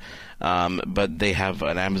coming out. But they have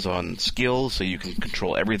an Amazon skill, so you can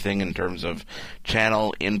control everything in terms of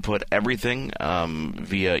channel, input, everything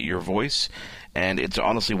via your voice. And it's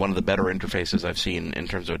honestly one of the better interfaces I've seen in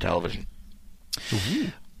terms of a television. Mm-hmm.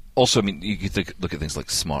 Also, you could look at things like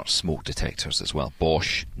smart smoke detectors as well.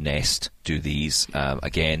 Bosch, Nest do these.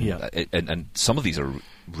 And some of these are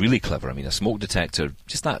really clever. A smoke detector,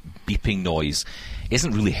 just that beeping noise,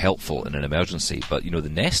 isn't really helpful in an emergency. But, the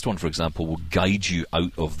Nest one, for example, will guide you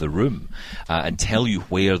out of the room and tell you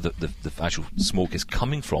where the actual smoke is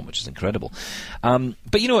coming from, which is incredible.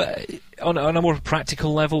 But, on a more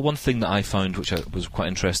practical level, one thing that I found, which I was quite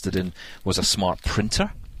interested in, was a smart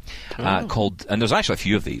printer. Called, and there's actually a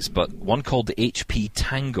few of these, but one called the HP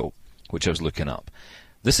Tango, which I was looking up.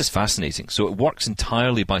 This is fascinating. So it works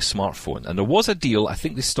entirely by smartphone, and there was a deal, I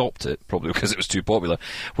think they stopped it, probably because it was too popular,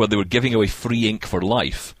 where they were giving away free ink for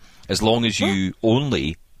life, as long as you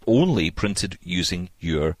only printed using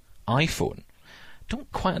your iPhone.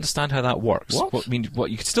 Don't quite understand how that works. What?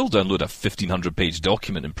 You could still download a 1,500-page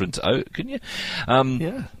document and print it out, couldn't you?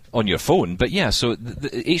 On your phone. But yeah, so the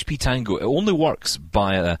HP Tango, it only works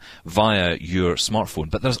via your smartphone,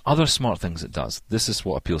 but there's other smart things it does. This is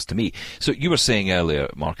what appeals to me. So you were saying earlier,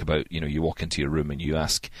 Mark, about, you walk into your room and you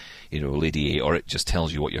ask, Lady A, or it just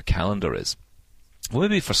tells you what your calendar is. Well,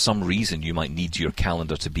 maybe for some reason you might need your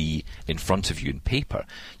calendar to be in front of you in paper.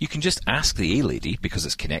 You can just ask the A-Lady, because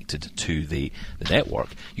it's connected to the network,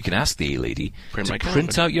 you can ask the A-Lady to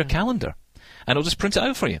print out your calendar, and it'll just print it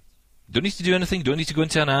out for you. Don't need to do anything, don't need to go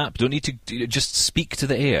into an app, don't need to just speak to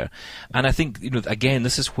the air. And I think, again,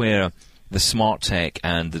 this is where the smart tech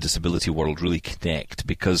and the disability world really connect,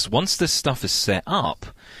 because once this stuff is set up,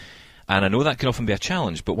 and I know that can often be a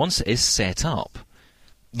challenge, but once it is set up,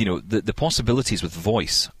 the possibilities with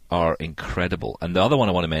voice are incredible. And the other one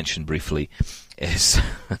I want to mention briefly is,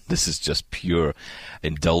 this is just pure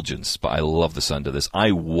indulgence, but I love the sound of this.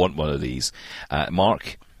 I want one of these.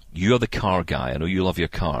 Mark, you're the car guy. I know you love your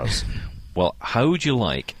cars. Well, how would you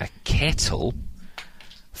like a kettle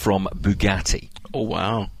from Bugatti? Oh,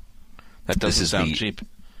 wow. That doesn't sound cheap.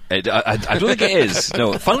 I don't think it is.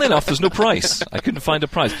 No, funnily enough, there's no price. I couldn't find a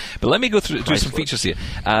price. But let me go through some features here.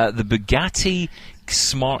 The Bugatti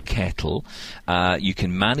Smart Kettle, you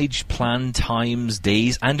can manage planned times,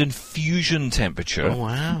 days, and infusion temperature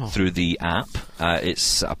through the app.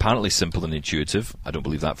 It's apparently simple and intuitive. I don't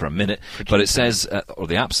believe that for a minute. But it says, or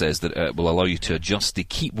the app says, that it will allow you to adjust the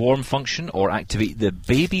keep warm function or activate the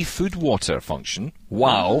baby food water function.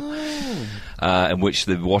 Wow. In which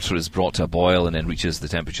the water is brought to a boil and then reaches the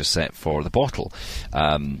temperature set for the bottle.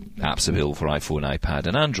 Apps available for iPhone, iPad,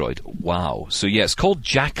 and Android. Wow. So yeah, it's called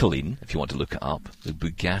Jacqueline, if you want to look it up. The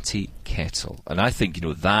Bugatti kettle. And I think,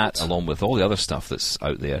 that, along with all the other stuff that's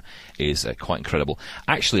out there, is quite incredible.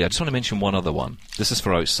 Actually, I just want to mention one other one. This is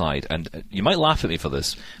for outside, and you might laugh at me for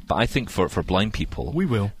this, but I think for blind people, we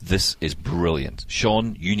will. This is brilliant.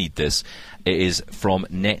 Sean, you need this. It is from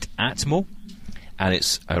Netatmo, and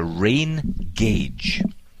it's a rain gauge.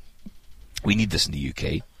 We need this in the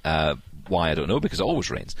UK. Why, I don't know, because it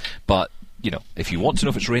always rains. But if you want to know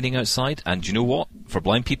if it's raining outside, and you know what? For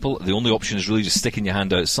blind people, the only option is really just sticking your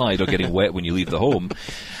hand outside or getting wet when you leave the home.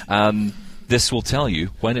 This will tell you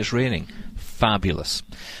when it's raining. Fabulous.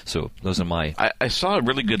 So those are my... I saw a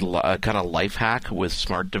really good kind of life hack with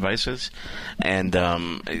smart devices, and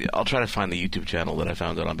I'll try to find the YouTube channel that I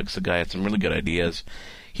found it on, because the guy had some really good ideas.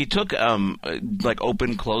 He took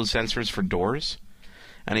open-close sensors for doors,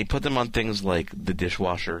 and he put them on things like the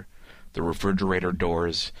dishwasher, the refrigerator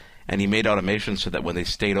doors, and he made automation so that when they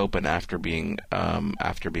stayed open after being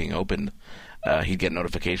opened, he'd get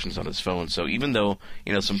notifications on his phone. So even though,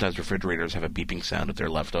 sometimes refrigerators have a beeping sound if they're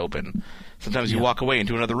left open, sometimes you walk away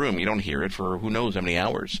into another room, you don't hear it for who knows how many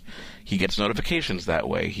hours. He gets notifications that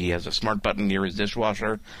way. He has a smart button near his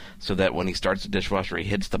dishwasher so that when he starts the dishwasher, he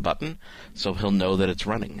hits the button, so he'll know that it's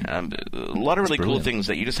running. A lot of really cool things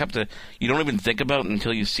that you just have to, you don't even think about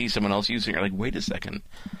until you see someone else using it. You're like, wait a second.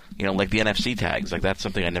 Like the NFC tags, like that's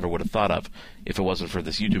something I never would have thought of if it wasn't for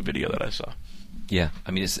this YouTube video that I saw. Yeah,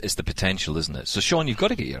 I mean, it's the potential, isn't it? So, Sean, you've got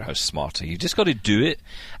to get your house smarter. You've just got to do it,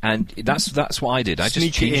 and that's what I did. I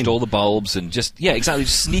just changed all the bulbs and just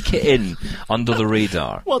sneak it in under the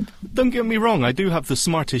radar. Well, don't get me wrong, I do have the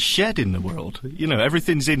smartest shed in the world.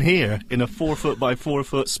 Everything's in here in a 4-foot by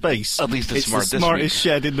 4-foot space. At least it's smart the smartest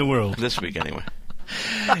shed in the world. This week, anyway.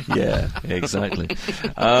 Yeah, exactly.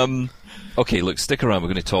 Okay, look, stick around. We're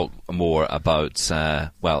going to talk more about,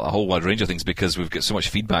 a whole wide range of things because we've got so much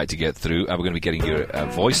feedback to get through. We're going to be getting your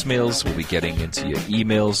voicemails. We'll be getting into your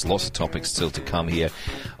emails. Lots of topics still to come here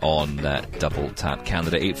on Double Tap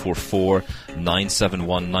Canada.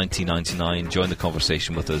 844-971-1999. Join the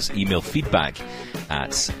conversation with us. Email feedback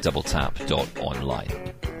at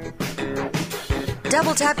doubletap.online.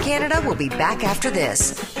 Double Tap Canada will be back after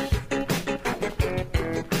this.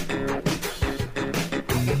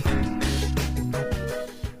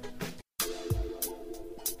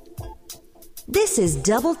 This is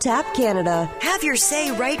Double Tap Canada. Have your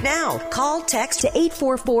say right now. Call, text to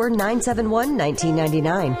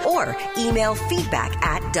 844-971-1999 or email feedback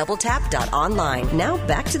at doubletap.online. Now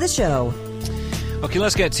back to the show. Okay,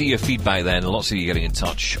 let's get to your feedback then. Lots of you getting in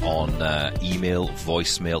touch on email,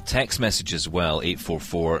 voicemail, text message as well.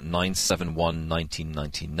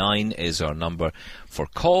 844-971-1999 is our number for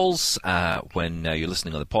calls. When you're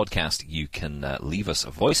listening on the podcast, you can leave us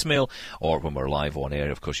a voicemail, or when we're live on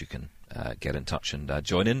air, of course, you can get in touch and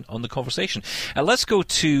join in on the conversation. Let's go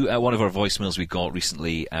to one of our voicemails we got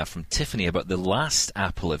recently from Tiffany about the last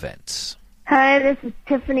Apple event. Hi, this is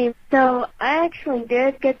Tiffany. So I actually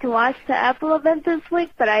did get to watch the Apple event this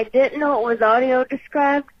week, but I didn't know it was audio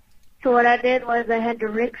described. So what I did was I had to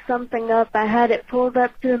rig something up. I had it pulled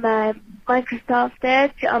up to my Microsoft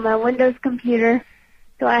Edge on my Windows computer.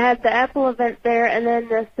 So I had the Apple event there, and then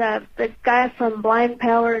this the guy from Blind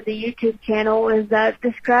Power, the YouTube channel, was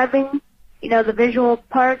describing, the visual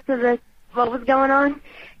parts of what was going on.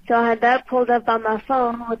 So I had that pulled up on my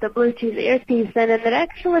phone with the Bluetooth earpiece in, and it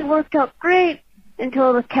actually worked out great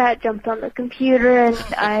until the cat jumped on the computer, and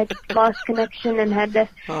I lost connection and had to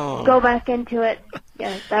go back into it.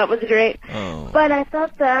 Yeah, that was great. Oh. But I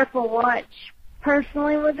thought the Apple Watch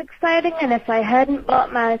personally was exciting, and if I hadn't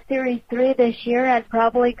bought my Series 3 this year, I'd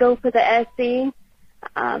probably go for the SE.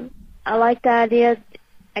 I like the idea.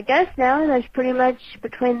 I guess now there's pretty much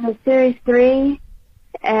between the Series 3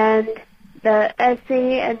 and the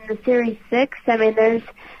SE and the Series 6. I mean, there's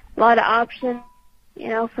a lot of options,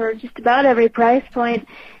 for just about every price point.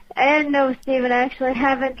 And no, Stephen, I actually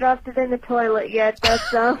haven't dropped it in the toilet yet.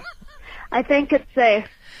 That's I think it's safe.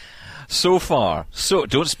 So far. So,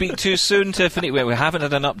 don't speak too soon, Tiffany. We haven't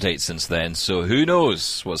had an update since then, so who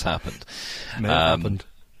knows what's happened. May have happened.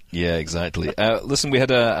 Yeah, exactly. Listen, we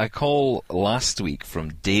had a call last week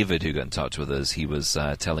from David who got in touch with us. He was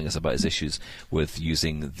telling us about his issues with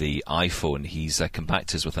using the iPhone. He's come back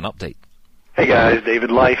to us with an update. Hey guys,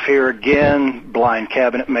 David Life here again, blind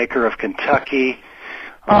cabinet maker of Kentucky.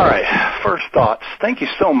 All right, first thoughts. Thank you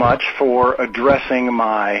so much for addressing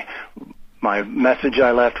my message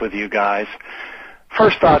I left with you guys.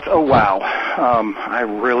 First thoughts, oh wow, I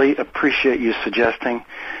really appreciate you suggesting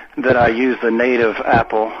that I use the native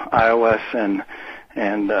Apple iOS and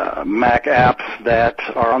Mac apps that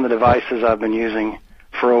are on the devices I've been using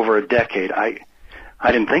for over a decade. I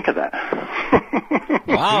didn't think of that.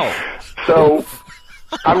 Wow. So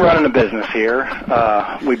I'm running a business here.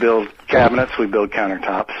 We build cabinets, we build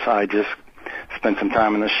countertops. I just spent some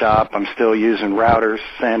time in the shop. I'm still using routers,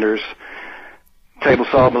 sanders, table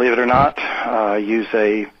saw, believe it or not. Use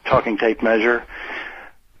a talking tape measure.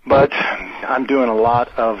 But I'm doing a lot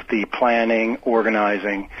of the planning,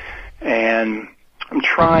 organizing, and I'm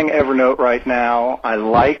trying Evernote right now. I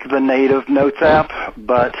like the native Notes app,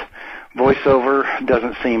 but VoiceOver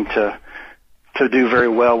doesn't seem to do very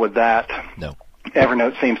well with that. No.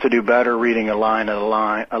 Evernote seems to do better reading a line at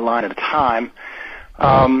a time.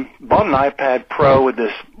 Bought an iPad Pro with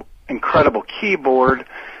this incredible keyboard,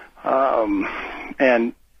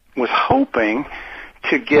 and was hoping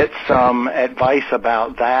to get some advice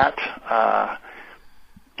about that. I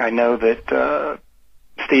know that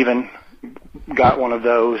Stephen got one of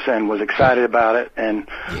those and was excited about it, and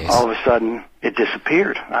all of a sudden it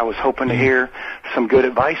disappeared. I was hoping to hear some good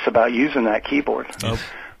advice about using that keyboard. Oh.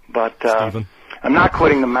 But Stephen. I'm not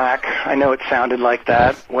quitting the Mac. I know it sounded like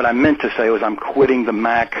that. What I meant to say was I'm quitting the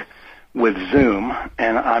Mac with Zoom,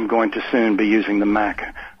 and I'm going to soon be using the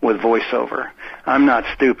Mac with VoiceOver. I'm not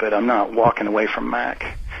stupid. I'm not walking away from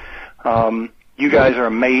Mac. You guys are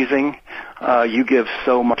amazing. You give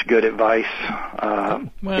so much good advice.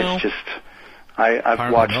 It's just,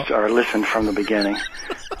 I've watched or listened from the beginning.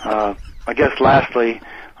 I guess lastly,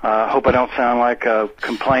 hope I don't sound like a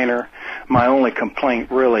complainer. My only complaint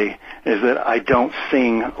really is that I don't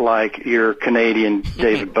sing like your Canadian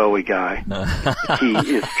David Bowie guy. He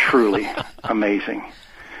is truly amazing.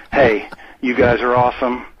 Hey, you guys are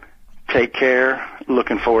awesome. Take care.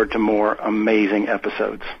 Looking forward to more amazing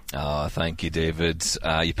episodes. Oh, thank you, David.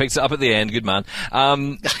 You picked it up at the end. Good man.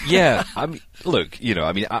 Yeah, I mean, look,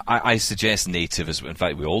 I suggest native, as in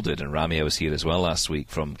fact we all did, and Ramia was here as well last week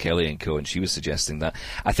from Kelly & Co., and she was suggesting that.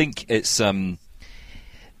 I think it's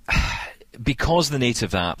because the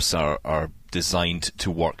native apps are designed to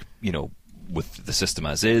work, with the system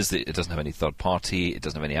as is. It doesn't have any third party. It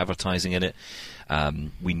doesn't have any advertising in it.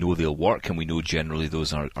 We know they'll work, and we know generally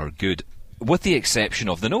those are good. With the exception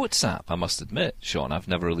of the Notes app, I must admit, Sean, I've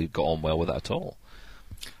never really got on well with it at all.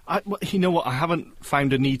 You know what? I haven't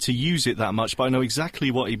found a need to use it that much, but I know exactly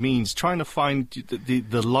what he means. Trying to find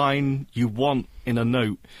the line you want in a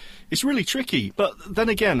note, it's really tricky. But then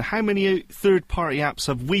again, how many third-party apps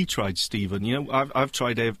have we tried, Stephen? I've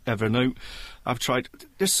tried Evernote.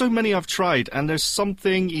 There's so many I've tried, and there's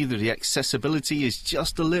something, either the accessibility is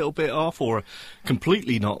just a little bit off or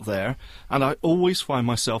completely not there, and I always find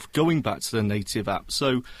myself going back to the native app.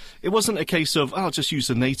 So it wasn't a case of, I'll just use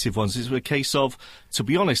the native ones. It's a case of, to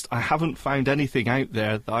be honest, I haven't found anything out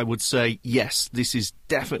there that I would say, yes, this is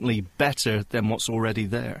definitely better than what's already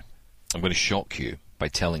there. I'm going to shock you by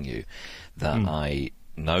telling you that I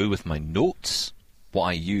now, with my Notes, what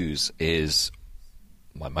I use is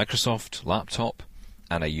my Microsoft laptop,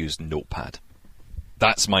 and I use Notepad.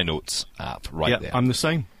 That's my Notes app right there. I'm the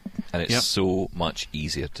same. And it's so much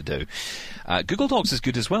easier to do. Google Docs is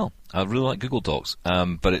good as well. I really like Google Docs,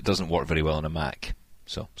 but it doesn't work very well on a Mac.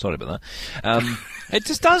 So, sorry about that. It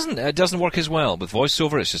just doesn't. It doesn't work as well. With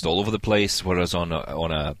VoiceOver, it's just all over the place, whereas on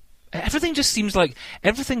a everything just seems like,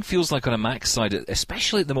 everything feels like on a Mac side,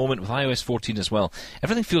 especially at the moment with iOS 14 as well,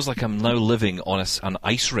 everything feels like I'm now living on an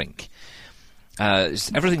ice rink.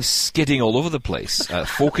 Everything's skidding all over the place.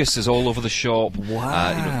 Focus is all over the shop.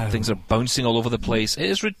 Wow. Things are bouncing all over the place. It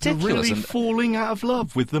is ridiculous. You're really falling out of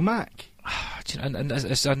love with the Mac. And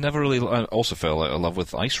I never really. I also fell out of love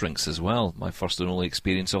with ice rinks as well. My first and only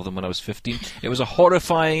experience of them when I was 15. It was a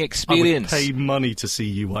horrifying experience. I would pay money to see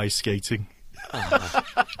you ice skating.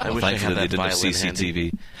 I wish I had that they didn't have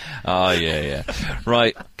CCTV. Oh, yeah.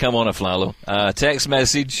 Right, come on, Aflalo. Text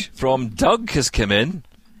message from Doug has come in.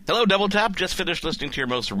 Hello, Double Tap. Just finished listening to your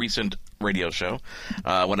most recent radio show.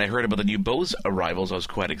 When I heard about the new Bose arrivals, I was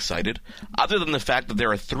quite excited. Other than the fact that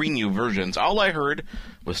there are 3 new versions, all I heard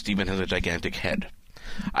was Stephen has a gigantic head.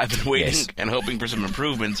 I've been waiting and hoping for some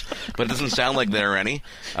improvements, but it doesn't sound like there are any.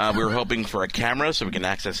 We were hoping for a camera so we can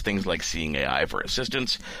access things like Seeing AI for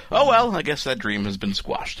assistance. Oh well, I guess that dream has been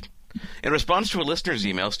squashed. In response to a listener's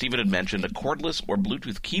email, Stephen had mentioned a cordless or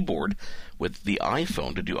Bluetooth keyboard with the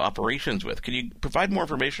iPhone to do operations with. Can you provide more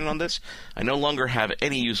information on this? I no longer have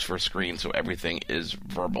any use for a screen, so everything is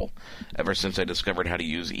verbal. Ever since I discovered how to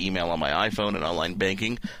use email on my iPhone and online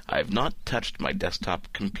banking, I have not touched my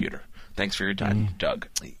desktop computer. Thanks for your time, Doug.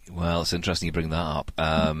 Well, it's interesting you bring that up.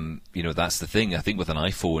 That's the thing. I think with an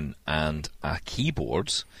iPhone and a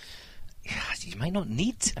keyboard, you might not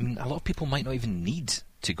need... a lot of people might not even need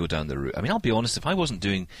to go down the route. I'll be honest, if I wasn't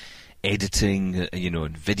doing editing,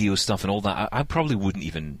 and video stuff and all that, I probably wouldn't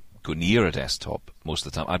even go near a desktop most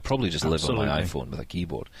of the time. I'd probably just live on my iPhone with a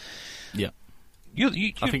keyboard. Yeah. Are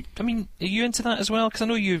you into that as well? Because I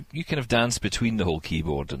know you kind of dance between the whole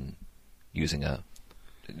keyboard and using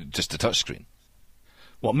just a touchscreen.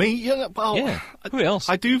 What, me? Yeah, well... Yeah. Who else?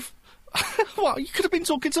 I do... Well, you could have been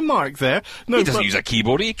talking to Mark there. No, he doesn't use a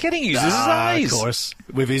keyboard. Are you kidding? He uses his eyes. Of course,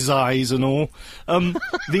 with his eyes and all.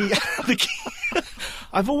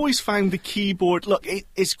 I've always found the keyboard... Look,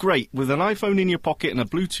 it's great. With an iPhone in your pocket and a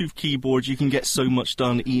Bluetooth keyboard, you can get so much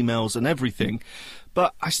done, emails and everything.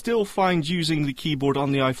 But I still find using the keyboard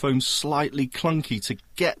on the iPhone slightly clunky to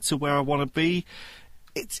get to where I want to be.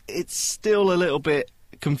 It's still a little bit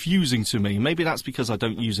confusing to me. Maybe that's because I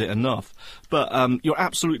don't use it enough. But you're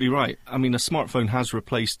absolutely right. I mean, a smartphone has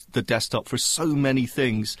replaced the desktop for so many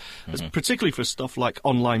things, particularly for stuff like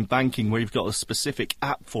online banking, where you've got a specific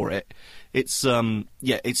app for it. It's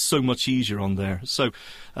it's so much easier on there. So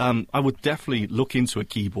I would definitely look into a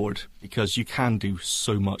keyboard because you can do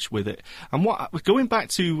so much with it. And going back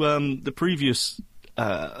to the previous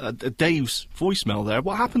Dave's voicemail there,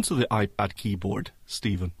 what happened to the iPad keyboard,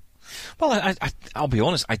 Stephen? Well, I'll be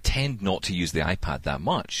honest, I tend not to use the iPad that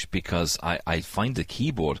much because I find the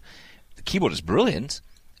keyboard is brilliant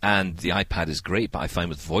and the iPad is great, but I find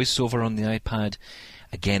with VoiceOver on the iPad,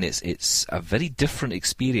 again, it's a very different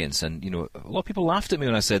experience. And, a lot of people laughed at me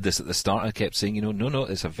when I said this at the start. I kept saying, no,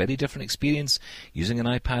 it's a very different experience using an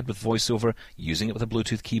iPad with VoiceOver, using it with a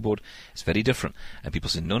Bluetooth keyboard. It's very different. And people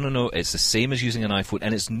say, no, it's the same as using an iPhone.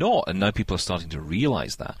 And it's not. And now people are starting to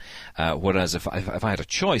realize that. Whereas if I had a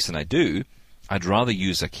choice, and I do, I'd rather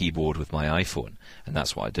use a keyboard with my iPhone. And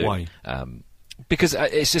that's what I do. Why? Because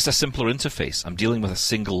it's just a simpler interface. I'm dealing with a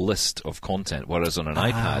single list of content, whereas on an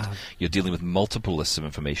iPad, you're dealing with multiple lists of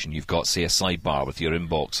information. You've got, say, a sidebar with your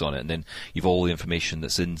inbox on it, and then you've all the information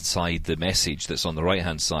that's inside the message that's on the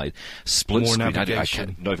right-hand side. Split More screen,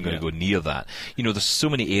 navigation. I'm not even going to go near that. There's so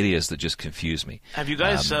many areas that just confuse me. Have you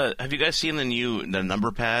guys seen the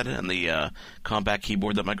number pad and the compact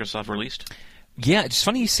keyboard that Microsoft released? Yeah, it's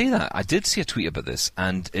funny you say that. I did see a tweet about this,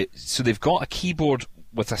 and so they've got a keyboard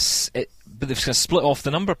with but they've split off the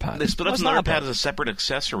number pad. They split off the number pad as a separate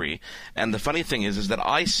accessory. And the funny thing is that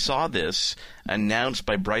I saw this announced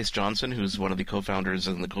by Bryce Johnson, who's one of the co-founders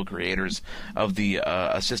and the co-creators of the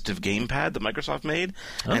assistive gamepad that Microsoft made.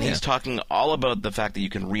 He's talking all about the fact that you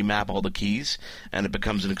can remap all the keys, and it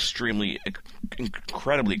becomes an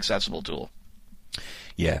incredibly accessible tool.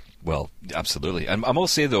 Yeah, well, absolutely. And I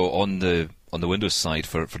must say, though, on the Windows side,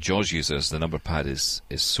 for JAWS users, the number pad is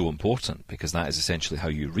so important because that is essentially how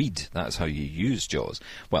you read. That is how you use JAWS.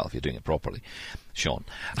 Well, if you're doing it properly, Sean.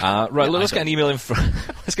 Right, let's get an email in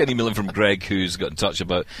from Greg, who's got in touch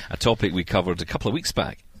about a topic we covered a couple of weeks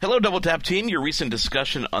back. Hello, Double Tap team. Your recent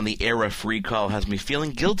discussion on the Era free call has me feeling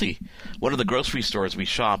guilty. One of the grocery stores we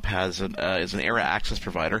shop is an Era access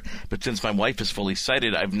provider, but since my wife is fully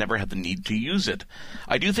sighted, I've never had the need to use it.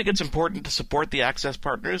 I do think it's important to support the access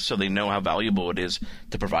partners so they know how valuable it is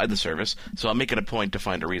to provide the service, so I'll make it a point to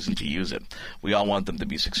find a reason to use it. We all want them to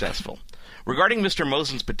be successful. Regarding Mr.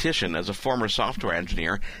 Mosen's petition, as a former software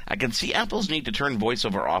engineer, I can see Apple's need to turn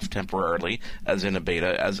VoiceOver off temporarily, as in a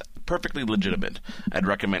beta, as perfectly legitimate. I'd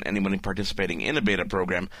recommend anyone participating in a beta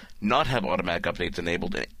program not have automatic updates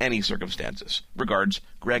enabled in any circumstances. Regards,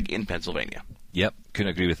 Greg in Pennsylvania. Yep,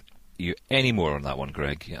 couldn't agree with you any more on that one,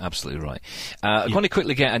 Greg. You're absolutely right. I'm going to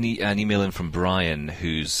quickly get an email in from Brian,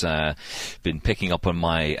 who's been picking up on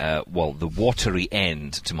my, the watery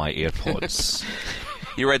end to my AirPods.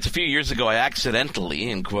 He writes, a few years ago I accidentally,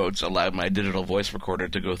 in quotes, allowed my digital voice recorder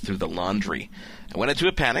to go through the laundry. I went into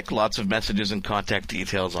a panic, lots of messages and contact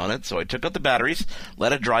details on it, so I took out the batteries,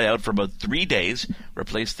 let it dry out for about 3 days,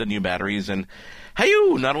 replaced the new batteries, and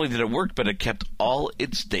hey-oo, not only did it work, but it kept all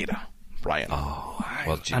its data. Brian. Oh,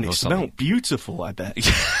 well, and it smelled beautiful, I bet.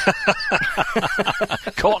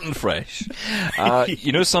 Cotton fresh.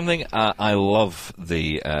 You know something? I love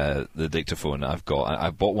the dictaphone I've got.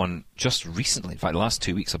 I bought one just recently. In fact, the last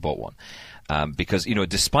 2 weeks I bought one. Because,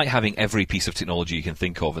 despite having every piece of technology you can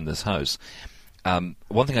think of in this house,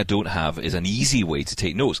 one thing I don't have is an easy way to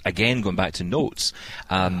take notes. Again, going back to notes.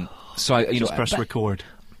 So I, just press record.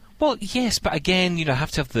 Well, yes, but again, I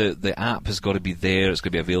have to have the app has got to be there. It's got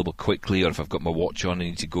to be available quickly, or if I've got my watch on, I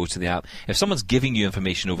need to go to the app. If someone's giving you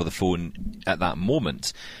information over the phone at that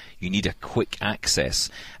moment, you need a quick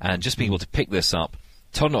access. And just being able to pick this up,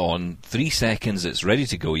 turn it on, 3 seconds, it's ready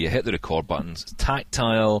to go. You hit the record button. It's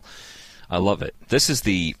tactile. I love it. This is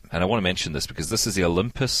and I want to mention this because this is the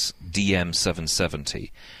Olympus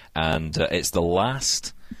DM770, and it's the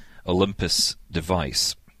last Olympus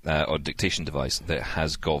device. Or dictation device that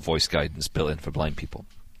has got voice guidance built in for blind people.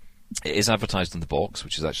 It is advertised in the box,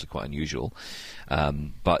 which is actually quite unusual,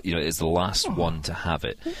 but it's the last one to have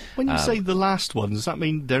it. When you say the last one, does that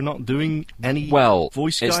mean they're not doing any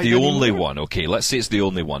voice guide it's the anymore? only one. Okay, let's say it's the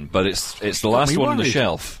only one, but it's the last one on the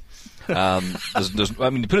shelf. Put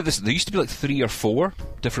it this: there used to be like 3 or 4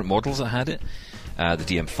 different models that had it. The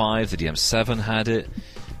DM5, the DM7 had it.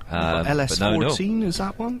 LS14 no. is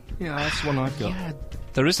that one? Yeah, that's the one I've got. Yeah.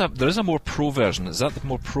 There is a more pro version. Is that the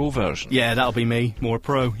more pro version? Yeah, that'll be me. More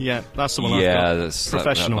pro. Yeah, that's the one I've got.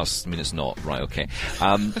 Professional. That must mean it's not. Right, okay.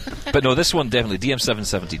 But no, this one definitely.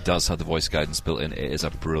 DM770 does have the voice guidance built in. It is a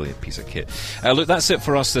brilliant piece of kit. Look, that's it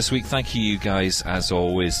for us this week. Thank you guys, as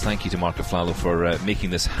always. Thank you to Mark Aflalo for making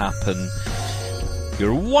this happen.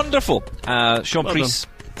 You're wonderful. Sean Priest,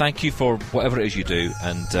 thank you for whatever it is you do,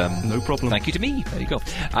 and no problem. Thank you to me. There you go.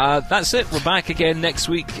 That's it. We're back again next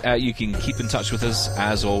week. You can keep in touch with us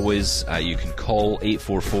as always. You can call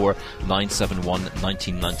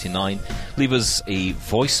 844-971-1999. Leave us a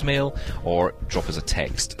voicemail or drop us a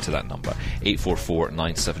text to that number,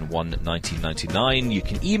 844-971-1999. You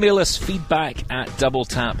can email us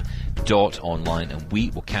feedback@doubletap.online, and we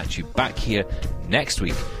will catch you back here next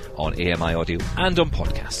week on AMI Audio and on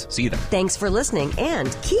podcasts. See you then. Thanks for listening,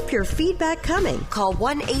 and keep your feedback coming. Call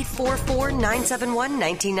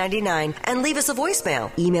 1-844-971-1999 and leave us a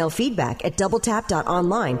voicemail. Email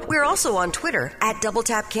feedback@doubletap.online. We're also on Twitter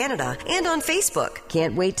 @DoubleTapCanada and on Facebook.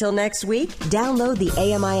 Can't wait till next week? Download the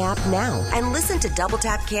AMI app now and listen to Double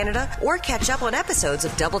Tap Canada or catch up on episodes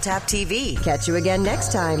of Double Tap TV. Catch you again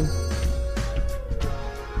next time.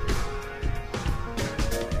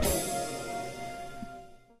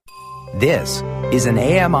 This is an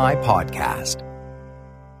AMI podcast.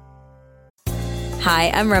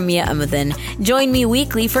 Hi, I'm Ramya Amudan. Join me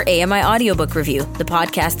weekly for AMI Audiobook Review, the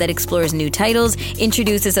podcast that explores new titles,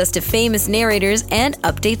 introduces us to famous narrators, and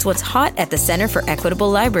updates what's hot at the Center for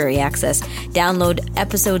Equitable Library Access. Download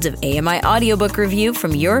episodes of AMI Audiobook Review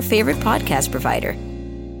from your favorite podcast provider.